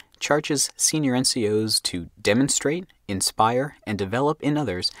 36-2618 charges senior NCOs to demonstrate, inspire, and develop in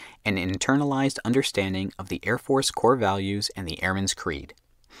others an internalized understanding of the Air Force core values and the Airman's Creed.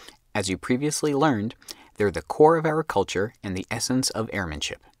 As you previously learned, they're the core of our culture and the essence of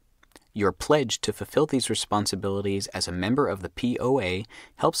airmanship. Your pledge to fulfill these responsibilities as a member of the POA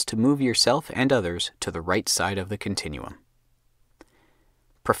helps to move yourself and others to the right side of the continuum.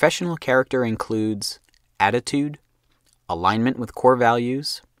 Professional character includes attitude, alignment with core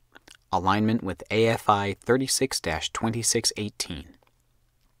values, alignment with AFI 36-2618.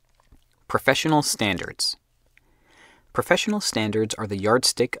 Professional standards. Professional standards are the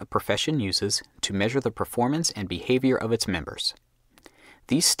yardstick a profession uses to measure the performance and behavior of its members.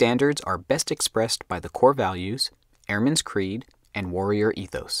 These standards are best expressed by the core values, Airman's Creed, and warrior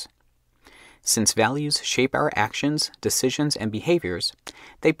ethos. Since values shape our actions, decisions, and behaviors,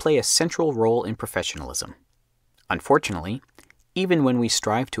 they play a central role in professionalism. Unfortunately, even when we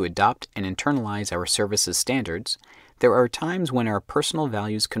strive to adopt and internalize our service's standards, there are times when our personal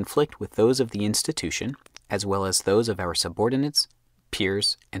values conflict with those of the institution, as well as those of our subordinates,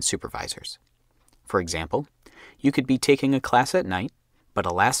 peers, and supervisors. For example, you could be taking a class at night, but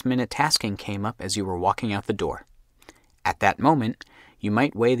a last-minute tasking came up as you were walking out the door. At that moment, you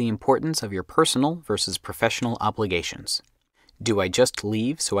might weigh the importance of your personal versus professional obligations. Do I just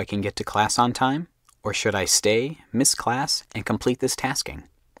leave so I can get to class on time? Or should I stay, miss class, and complete this tasking?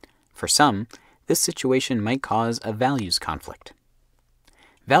 For some, this situation might cause a values conflict.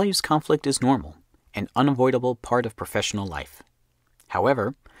 Values conflict is normal, an unavoidable part of professional life.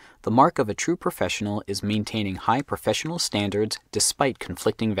 However, the mark of a true professional is maintaining high professional standards despite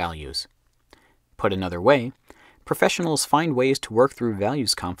conflicting values. Put another way, professionals find ways to work through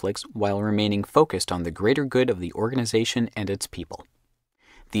values conflicts while remaining focused on the greater good of the organization and its people.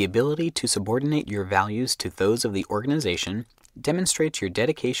 The ability to subordinate your values to those of the organization demonstrates your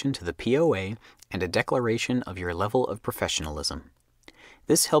dedication to the POA and a declaration of your level of professionalism.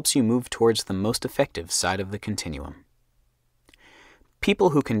 This helps you move towards the most effective side of the continuum.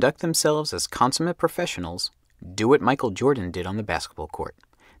 People who conduct themselves as consummate professionals do what Michael Jordan did on the basketball court.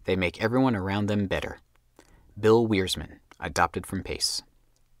 They make everyone around them better. Bill Wiersman, adopted from Pace.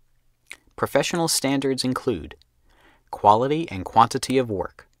 Professional standards include quality and quantity of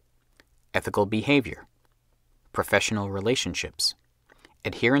work, ethical behavior, professional relationships,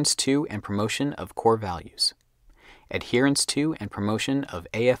 adherence to and promotion of core values, adherence to and promotion of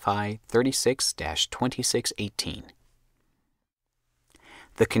AFI 36-2618.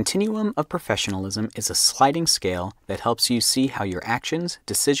 The continuum of professionalism is a sliding scale that helps you see how your actions,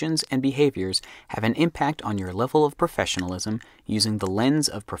 decisions, and behaviors have an impact on your level of professionalism using the lens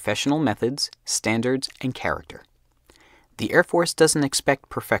of professional methods, standards, and character. The Air Force doesn't expect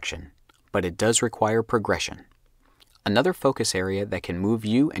perfection, but it does require progression. Another focus area that can move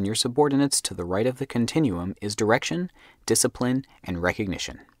you and your subordinates to the right of the continuum is direction, discipline, and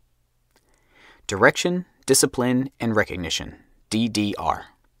recognition. Direction, discipline, and recognition. DDR.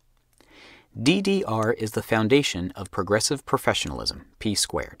 DDR is the foundation of progressive professionalism,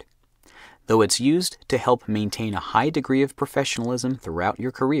 P². Though it's used to help maintain a high degree of professionalism throughout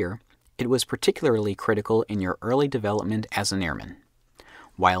your career, it was particularly critical in your early development as an airman.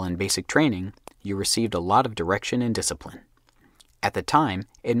 While in basic training, you received a lot of direction and discipline. At the time,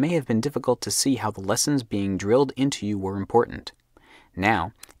 it may have been difficult to see how the lessons being drilled into you were important.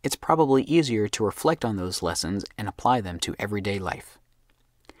 Now, it's probably easier to reflect on those lessons and apply them to everyday life.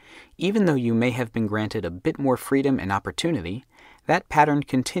 Even though you may have been granted a bit more freedom and opportunity, that pattern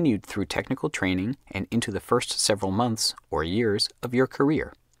continued through technical training and into the first several months or years of your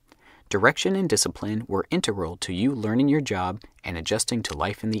career. Direction and discipline were integral to you learning your job and adjusting to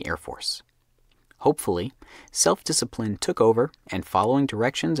life in the Air Force. Hopefully, self-discipline took over and following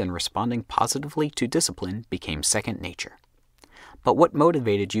directions and responding positively to discipline became second nature. But what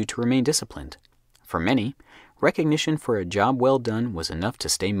motivated you to remain disciplined? For many, recognition for a job well done was enough to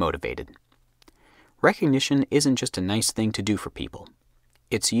stay motivated. Recognition isn't just a nice thing to do for people.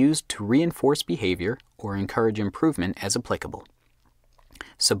 It's used to reinforce behavior or encourage improvement as applicable.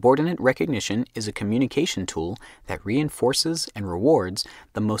 Subordinate recognition is a communication tool that reinforces and rewards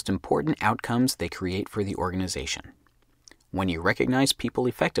the most important outcomes they create for the organization. When you recognize people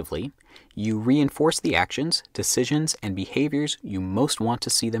effectively, you reinforce the actions, decisions, and behaviors you most want to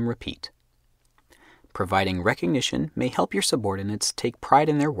see them repeat. Providing recognition may help your subordinates take pride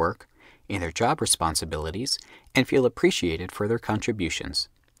in their work, in their job responsibilities, and feel appreciated for their contributions.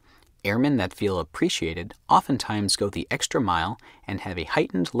 Airmen that feel appreciated oftentimes go the extra mile and have a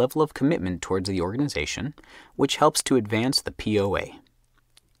heightened level of commitment towards the organization, which helps to advance the POA.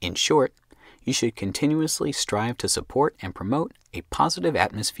 In short, you should continuously strive to support and promote a positive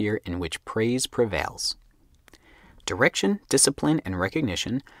atmosphere in which praise prevails. Direction, discipline, and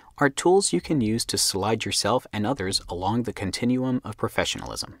recognition are tools you can use to slide yourself and others along the continuum of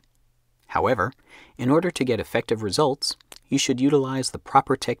professionalism. However, in order to get effective results, you should utilize the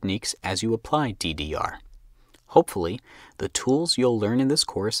proper techniques as you apply DDR. Hopefully, the tools you'll learn in this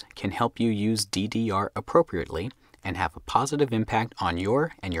course can help you use DDR appropriately and have a positive impact on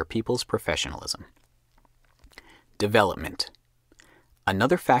your and your people's professionalism. Development.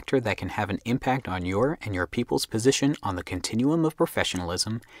 Another factor that can have an impact on your and your people's position on the continuum of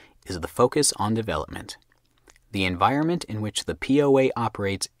professionalism is the focus on development. The environment in which the POA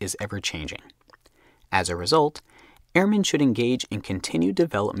operates is ever-changing. As a result, airmen should engage in continued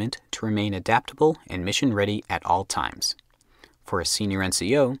development to remain adaptable and mission-ready at all times. For a senior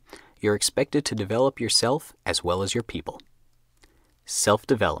NCO, you're expected to develop yourself as well as your people.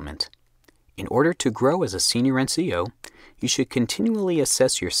 Self-development. In order to grow as a senior NCO, you should continually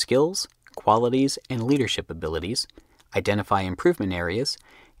assess your skills, qualities, and leadership abilities, identify improvement areas,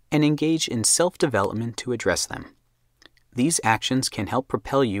 and engage in self-development to address them. These actions can help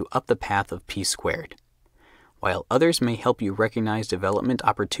propel you up the path of P². While others may help you recognize development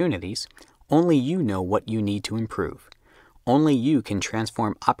opportunities, only you know what you need to improve. Only you can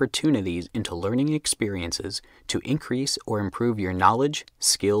transform opportunities into learning experiences to increase or improve your knowledge,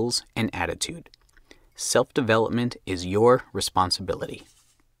 skills, and attitude. Self-development is your responsibility.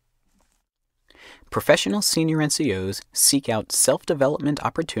 Professional senior NCOs seek out self-development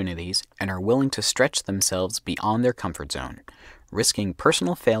opportunities and are willing to stretch themselves beyond their comfort zone, risking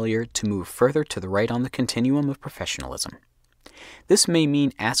personal failure to move further to the right on the continuum of professionalism. This may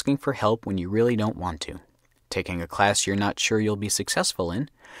mean asking for help when you really don't want to, taking a class you're not sure you'll be successful in,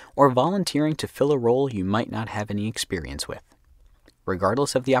 or volunteering to fill a role you might not have any experience with.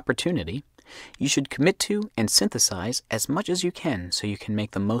 Regardless of the opportunity, you should commit to and synthesize as much as you can so you can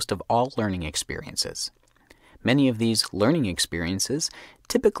make the most of all learning experiences. Many of these learning experiences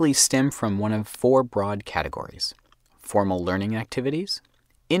typically stem from one of four broad categories: formal learning activities,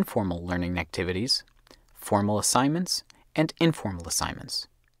 informal learning activities, formal assignments, and informal assignments.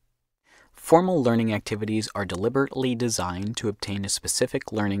 Formal learning activities are deliberately designed to obtain a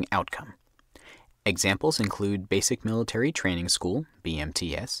specific learning outcome. Examples include Basic Military Training School,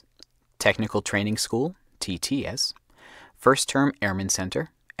 BMTS, Technical Training School, TTS, First Term Airman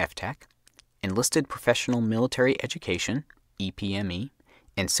Center, FTAC, Enlisted Professional Military Education, EPME,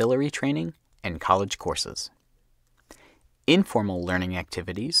 Ancillary Training, and college courses. Informal learning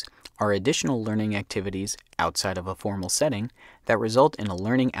activities are additional learning activities outside of a formal setting that result in a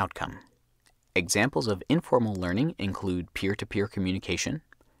learning outcome. Examples of informal learning include peer-to-peer communication,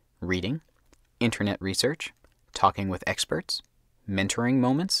 reading, internet research, talking with experts, mentoring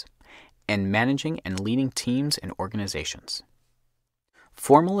moments, and managing and leading teams and organizations.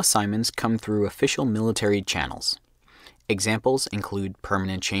 Formal assignments come through official military channels. Examples include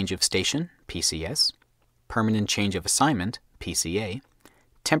Permanent Change of Station, PCS, Permanent Change of Assignment, PCA,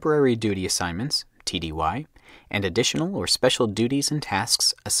 Temporary Duty Assignments, TDY, and additional or special duties and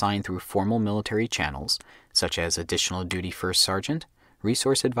tasks assigned through formal military channels, such as Additional Duty First Sergeant,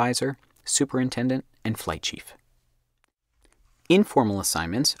 Resource Advisor, Superintendent, and Flight Chief. Informal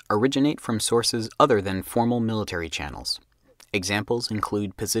assignments originate from sources other than formal military channels. Examples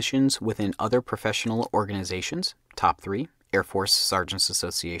include positions within other professional organizations, Top 3, Air Force Sergeants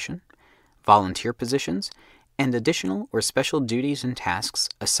Association, volunteer positions, and additional or special duties and tasks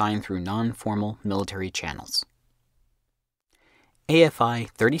assigned through non-formal military channels. AFI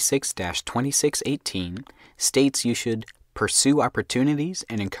 36-2618 states you should pursue opportunities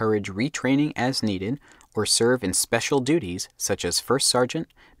and encourage retraining as needed or serve in special duties such as First Sergeant,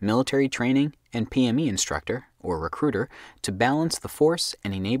 military training, and PME instructor or recruiter to balance the force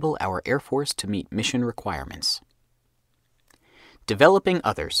and enable our Air Force to meet mission requirements. Developing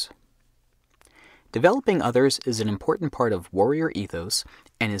others. Developing others is an important part of warrior ethos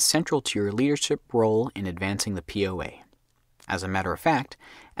and is central to your leadership role in advancing the POA. As a matter of fact,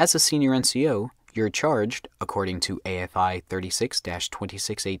 as a senior NCO, you're charged, according to AFI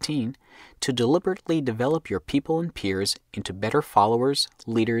 36-2618, to deliberately develop your people and peers into better followers,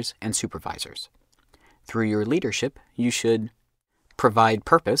 leaders, and supervisors. Through your leadership, you should provide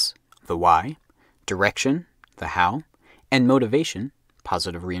purpose, the why, direction, the how, and motivation,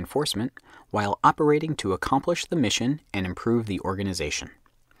 positive reinforcement, while operating to accomplish the mission and improve the organization.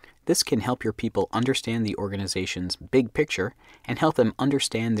 This can help your people understand the organization's big picture and help them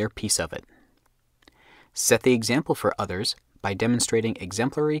understand their piece of it. Set the example for others by demonstrating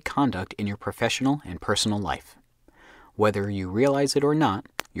exemplary conduct in your professional and personal life. Whether you realize it or not,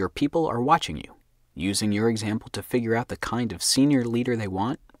 your people are watching you, using your example to figure out the kind of senior leader they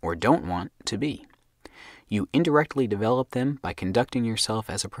want or don't want to be. You indirectly develop them by conducting yourself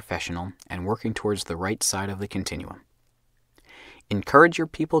as a professional and working towards the right side of the continuum. Encourage your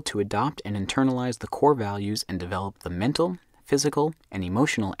people to adopt and internalize the core values and develop the mental, physical, and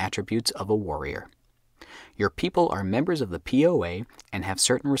emotional attributes of a warrior. Your people are members of the POA and have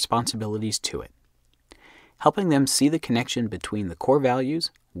certain responsibilities to it. Helping them see the connection between the core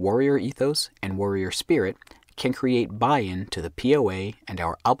values, warrior ethos, and warrior spirit can create buy-in to the POA and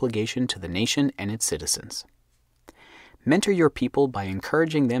our obligation to the nation and its citizens. Mentor your people by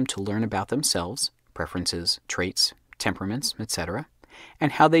encouraging them to learn about themselves, preferences, traits, temperaments, etc.,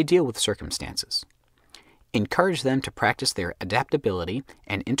 and how they deal with circumstances. Encourage them to practice their adaptability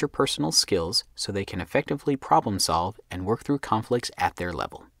and interpersonal skills so they can effectively problem solve and work through conflicts at their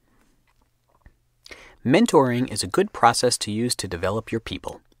level. Mentoring is a good process to use to develop your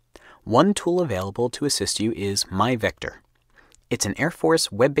people. One tool available to assist you is MyVector. It's an Air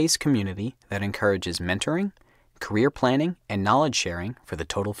Force web-based community that encourages mentoring, career planning, and knowledge sharing for the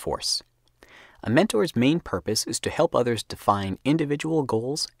total force. A mentor's main purpose is to help others define individual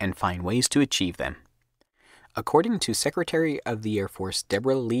goals and find ways to achieve them. According to Secretary of the Air Force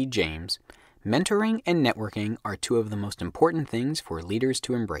Deborah Lee James, mentoring and networking are two of the most important things for leaders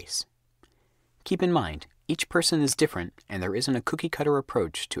to embrace. Keep in mind, each person is different and there isn't a cookie-cutter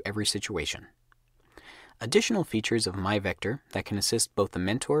approach to every situation. Additional features of MyVector that can assist both the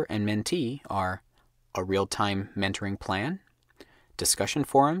mentor and mentee are a real-time mentoring plan, discussion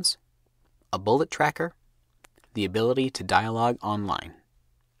forums, a bullet tracker, the ability to dialogue online.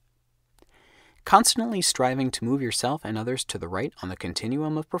 Constantly striving to move yourself and others to the right on the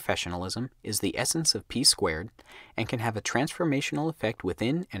continuum of professionalism is the essence of P squared and can have a transformational effect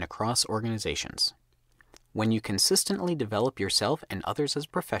within and across organizations. When you consistently develop yourself and others as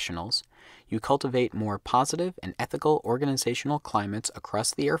professionals, you cultivate more positive and ethical organizational climates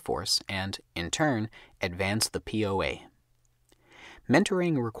across the Air Force and, in turn, advance the POA.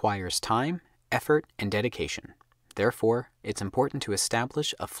 Mentoring requires time, effort, and dedication. Therefore, it's important to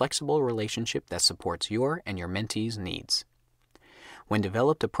establish a flexible relationship that supports your and your mentee's needs. When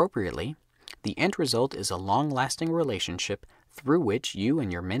developed appropriately, the end result is a long-lasting relationship through which you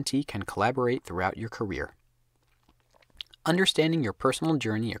and your mentee can collaborate throughout your career. Understanding your personal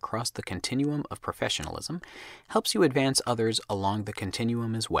journey across the continuum of professionalism helps you advance others along the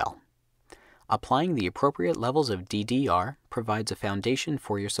continuum as well. Applying the appropriate levels of DDR provides a foundation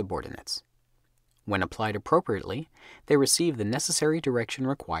for your subordinates. When applied appropriately, they receive the necessary direction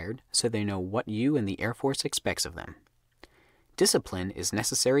required so they know what you and the Air Force expects of them. Discipline is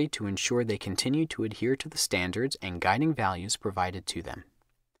necessary to ensure they continue to adhere to the standards and guiding values provided to them.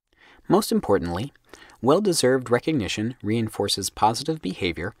 Most importantly, well-deserved recognition reinforces positive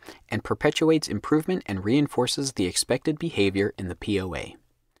behavior and perpetuates improvement and reinforces the expected behavior in the POA.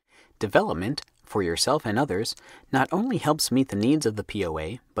 Development, for yourself and others, not only helps meet the needs of the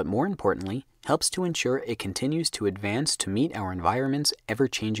POA, but more importantly, helps to ensure it continues to advance to meet our environment's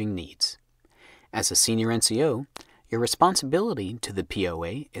ever-changing needs. As a senior NCO, your responsibility to the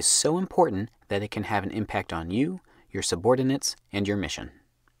POA is so important that it can have an impact on you, your subordinates, and your mission.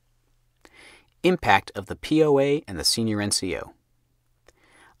 Impact of the POA and the senior NCO.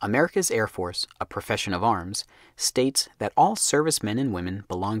 America's Air Force, a profession of arms, states that all servicemen and women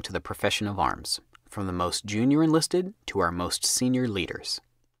belong to the profession of arms, from the most junior enlisted to our most senior leaders.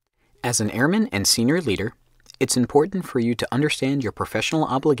 As an airman and senior leader, it's important for you to understand your professional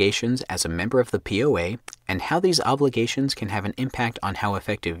obligations as a member of the POA and how these obligations can have an impact on how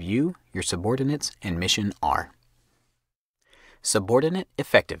effective you, your subordinates, and mission are. Subordinate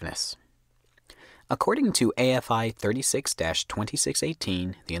effectiveness. According to AFI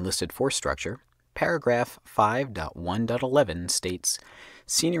 36-2618, the enlisted force structure, paragraph 5.1.11 states,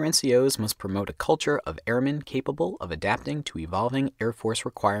 senior NCOs must promote a culture of airmen capable of adapting to evolving Air Force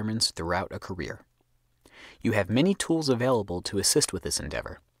requirements throughout a career. You have many tools available to assist with this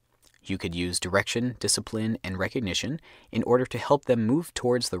endeavor. You could use direction, discipline, and recognition in order to help them move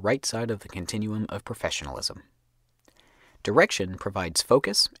towards the right side of the continuum of professionalism. Direction provides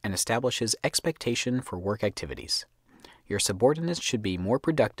focus and establishes expectation for work activities. Your subordinates should be more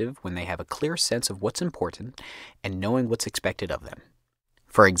productive when they have a clear sense of what's important and knowing what's expected of them.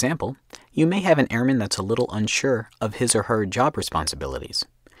 For example, you may have an airman that's a little unsure of his or her job responsibilities.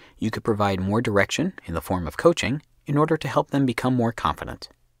 You could provide more direction in the form of coaching in order to help them become more confident.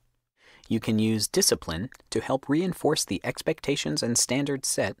 You can use discipline to help reinforce the expectations and standards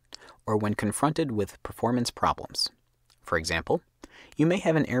set or when confronted with performance problems. For example, you may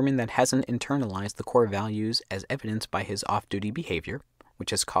have an airman that hasn't internalized the core values as evidenced by his off-duty behavior, which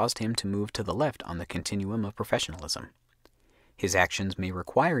has caused him to move to the left on the continuum of professionalism. His actions may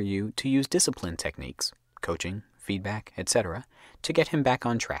require you to use discipline techniques, coaching, feedback, etc., to get him back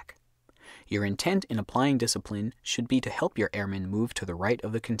on track. Your intent in applying discipline should be to help your airman move to the right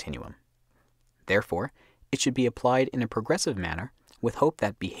of the continuum. Therefore, it should be applied in a progressive manner with hope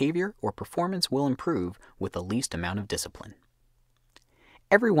that behavior or performance will improve with the least amount of discipline.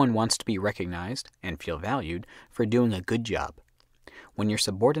 Everyone wants to be recognized and feel valued for doing a good job. When your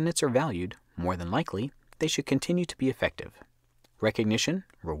subordinates are valued, more than likely, they should continue to be effective. Recognition,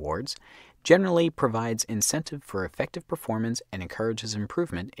 rewards, generally provides incentive for effective performance and encourages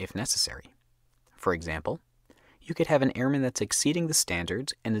improvement if necessary. For example, you could have an airman that's exceeding the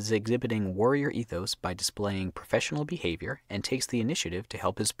standards and is exhibiting warrior ethos by displaying professional behavior and takes the initiative to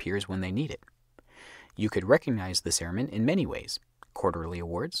help his peers when they need it. You could recognize this airman in many ways: quarterly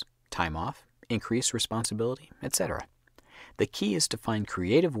awards, time off, increased responsibility, etc. The key is to find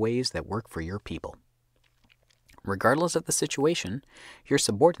creative ways that work for your people. Regardless of the situation, your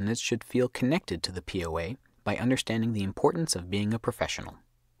subordinates should feel connected to the POA by understanding the importance of being a professional.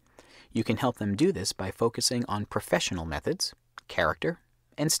 You can help them do this by focusing on professional methods, character,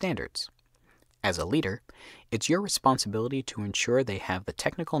 and standards. As a leader, it's your responsibility to ensure they have the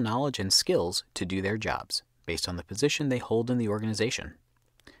technical knowledge and skills to do their jobs, based on the position they hold in the organization.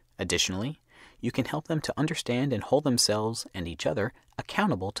 Additionally, you can help them to understand and hold themselves and each other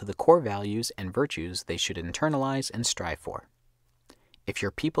accountable to the core values and virtues they should internalize and strive for. If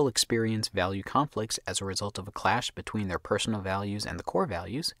your people experience value conflicts as a result of a clash between their personal values and the core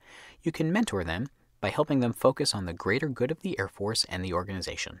values, you can mentor them by helping them focus on the greater good of the Air Force and the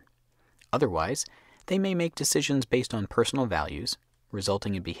organization. Otherwise, they may make decisions based on personal values,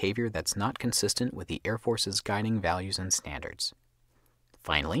 resulting in behavior that's not consistent with the Air Force's guiding values and standards.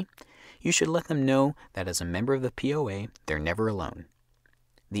 Finally, you should let them know that as a member of the POA, they're never alone.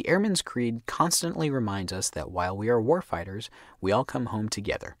 The Airman's Creed constantly reminds us that while we are warfighters, we all come home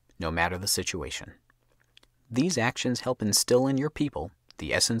together, no matter the situation. These actions help instill in your people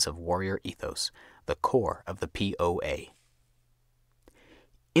the essence of warrior ethos, the core of the POA.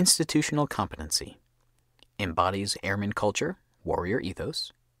 Institutional competency embodies airman culture, warrior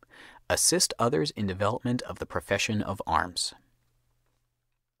ethos, assist others in development of the profession of arms.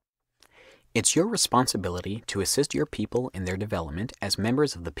 It's your responsibility to assist your people in their development as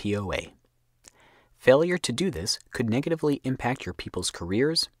members of the POA. Failure to do this could negatively impact your people's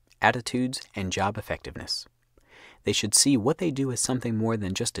careers, attitudes, and job effectiveness. They should see what they do as something more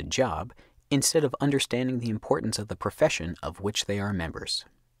than just a job, instead of understanding the importance of the profession of which they are members.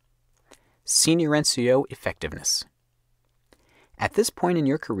 Senior NCO effectiveness. At this point in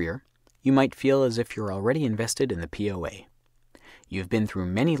your career, you might feel as if you're already invested in the POA. You've been through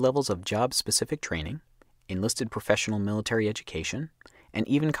many levels of job-specific training, enlisted professional military education, and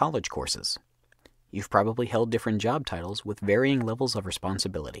even college courses. You've probably held different job titles with varying levels of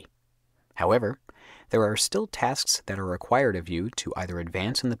responsibility. However, there are still tasks that are required of you to either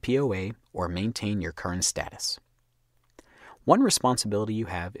advance in the POA or maintain your current status. One responsibility you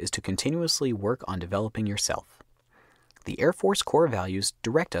have is to continuously work on developing yourself. The Air Force core values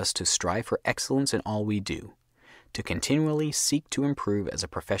direct us to strive for excellence in all we do, to continually seek to improve as a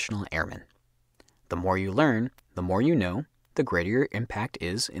professional airman. The more you learn, the more you know, the greater your impact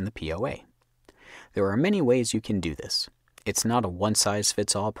is in the POA. There are many ways you can do this. It's not a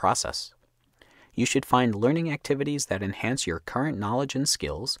one-size-fits-all process. You should find learning activities that enhance your current knowledge and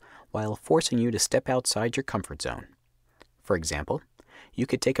skills while forcing you to step outside your comfort zone. For example, you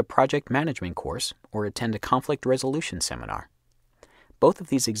could take a project management course or attend a conflict resolution seminar. Both of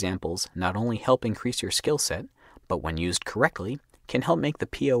these examples not only help increase your skill set, but when used correctly, can help make the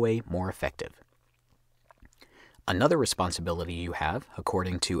POA more effective. Another responsibility you have,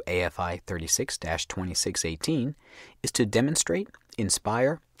 according to AFI 36-2618, is to demonstrate,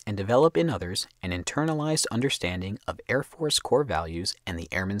 inspire, and develop in others an internalized understanding of Air Force core values and the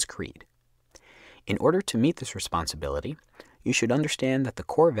Airman's Creed. In order to meet this responsibility, you should understand that the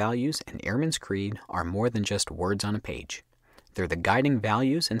core values and Airman's Creed are more than just words on a page. They're the guiding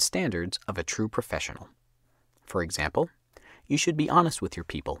values and standards of a true professional. For example, you should be honest with your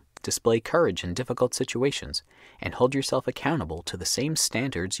people, display courage in difficult situations, and hold yourself accountable to the same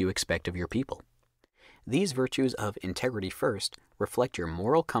standards you expect of your people. These virtues of integrity first reflect your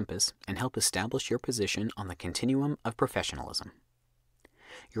moral compass and help establish your position on the continuum of professionalism.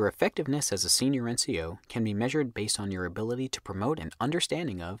 Your effectiveness as a senior NCO can be measured based on your ability to promote an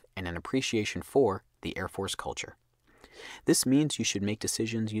understanding of and an appreciation for the Air Force culture. This means you should make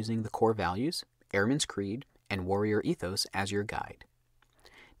decisions using the core values, Airman's Creed, and warrior ethos as your guide.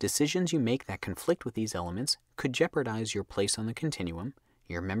 Decisions you make that conflict with these elements could jeopardize your place on the continuum,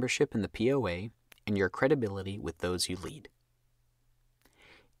 your membership in the POA, and your credibility with those you lead.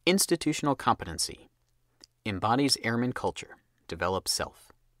 Institutional competency embodies airman culture, develops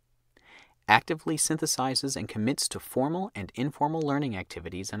self. Actively synthesizes and commits to formal and informal learning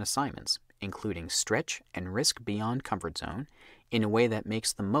activities and assignments, including stretch and risk beyond comfort zone, in a way that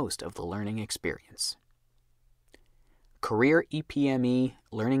makes the most of the learning experience. Career EPME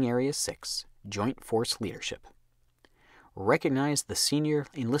Learning Area 6, Joint Force Leadership. Recognize the senior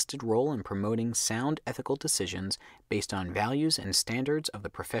enlisted role in promoting sound ethical decisions based on values and standards of the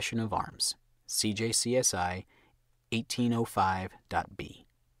profession of arms. CJCSI 1805.B.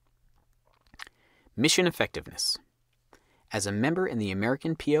 Mission effectiveness. As a member in the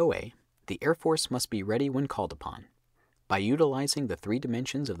American POA, the Air Force must be ready when called upon. By utilizing the three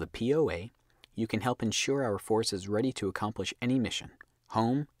dimensions of the POA, you can help ensure our force is ready to accomplish any mission,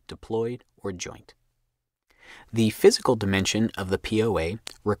 home, deployed, or joint. The physical dimension of the POA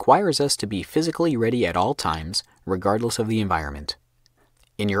requires us to be physically ready at all times, regardless of the environment.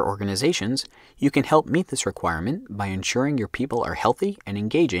 In your organizations, you can help meet this requirement by ensuring your people are healthy and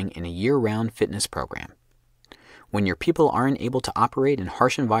engaging in a year-round fitness program. When your people aren't able to operate in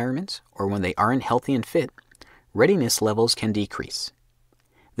harsh environments, or when they aren't healthy and fit, readiness levels can decrease.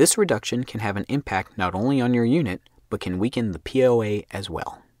 This reduction can have an impact not only on your unit, but can weaken the POA as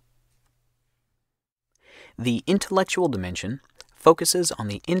well. The intellectual dimension focuses on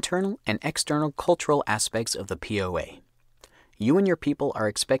the internal and external cultural aspects of the POA. You and your people are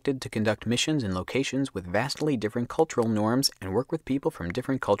expected to conduct missions in locations with vastly different cultural norms and work with people from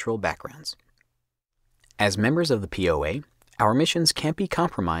different cultural backgrounds. As members of the POA, our missions can't be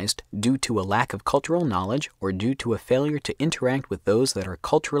compromised due to a lack of cultural knowledge or due to a failure to interact with those that are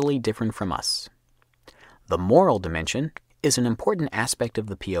culturally different from us. The moral dimension is an important aspect of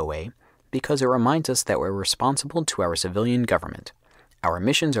the POA because it reminds us that we're responsible to our civilian government. Our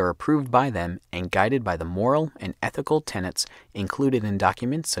missions are approved by them and guided by the moral and ethical tenets included in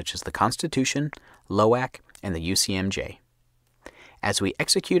documents such as the Constitution, LOAC, and the UCMJ. As we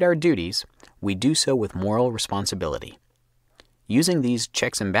execute our duties, we do so with moral responsibility. Using these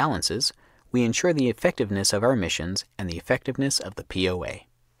checks and balances, we ensure the effectiveness of our missions and the effectiveness of the POA.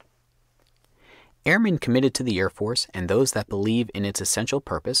 Airmen committed to the Air Force and those that believe in its essential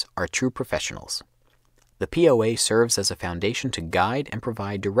purpose are true professionals. The POA serves as a foundation to guide and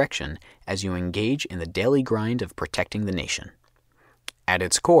provide direction as you engage in the daily grind of protecting the nation. At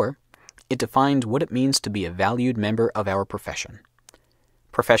its core, it defines what it means to be a valued member of our profession.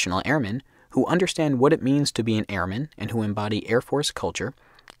 Professional airmen who understand what it means to be an airman and who embody Air Force culture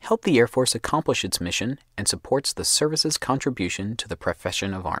help the Air Force accomplish its mission and supports the service's contribution to the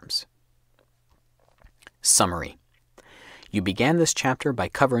profession of arms. Summary. You began this chapter by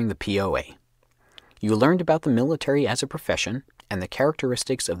covering the POA. You learned about the military as a profession and the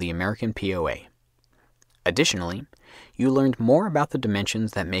characteristics of the American POA. Additionally, you learned more about the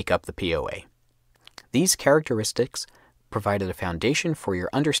dimensions that make up the POA. These characteristics provided a foundation for your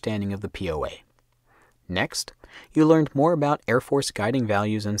understanding of the POA. Next, you learned more about Air Force guiding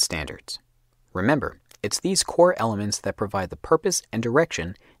values and standards. Remember, it's these core elements that provide the purpose and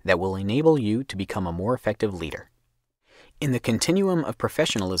direction that will enable you to become a more effective leader. In the Continuum of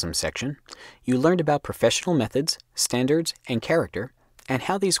Professionalism section, you learned about professional methods, standards, and character, and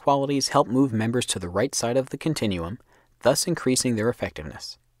how these qualities help move members to the right side of the continuum, thus increasing their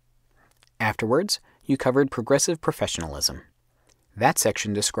effectiveness. Afterwards, you covered progressive professionalism. That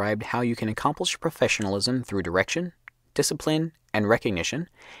section described how you can accomplish professionalism through direction, discipline, and recognition,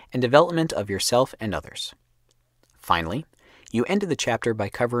 and development of yourself and others. Finally, you ended the chapter by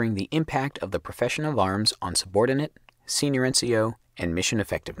covering the impact of the profession of arms on subordinate, senior NCO, and mission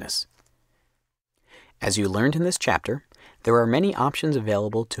effectiveness. As you learned in this chapter, there are many options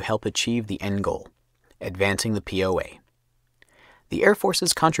available to help achieve the end goal, advancing the POA. The Air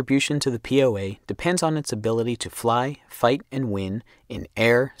Force's contribution to the POA depends on its ability to fly, fight, and win in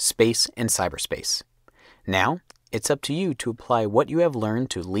air, space, and cyberspace. Now, it's up to you to apply what you have learned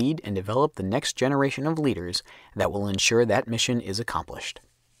to lead and develop the next generation of leaders that will ensure that mission is accomplished.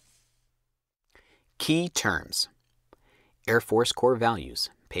 Key terms. Air Force Core Values,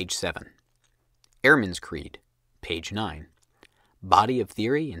 page 7. Airman's Creed, page 9. Body of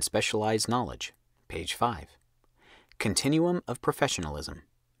Theory and Specialized Knowledge, page 5. Continuum of Professionalism,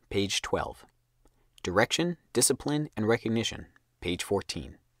 page 12. Direction, Discipline, and Recognition, page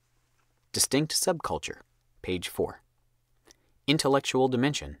 14. Distinct Subculture, page 4. Intellectual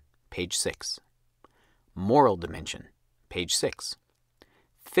Dimension, page 6. Moral Dimension, page 6.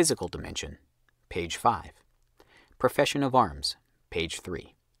 Physical Dimension, page 5. Profession of Arms, page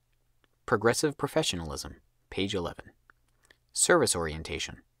 3. Progressive Professionalism, page 11. Service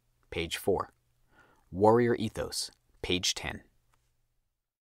Orientation, page 4. Warrior Ethos, page 10.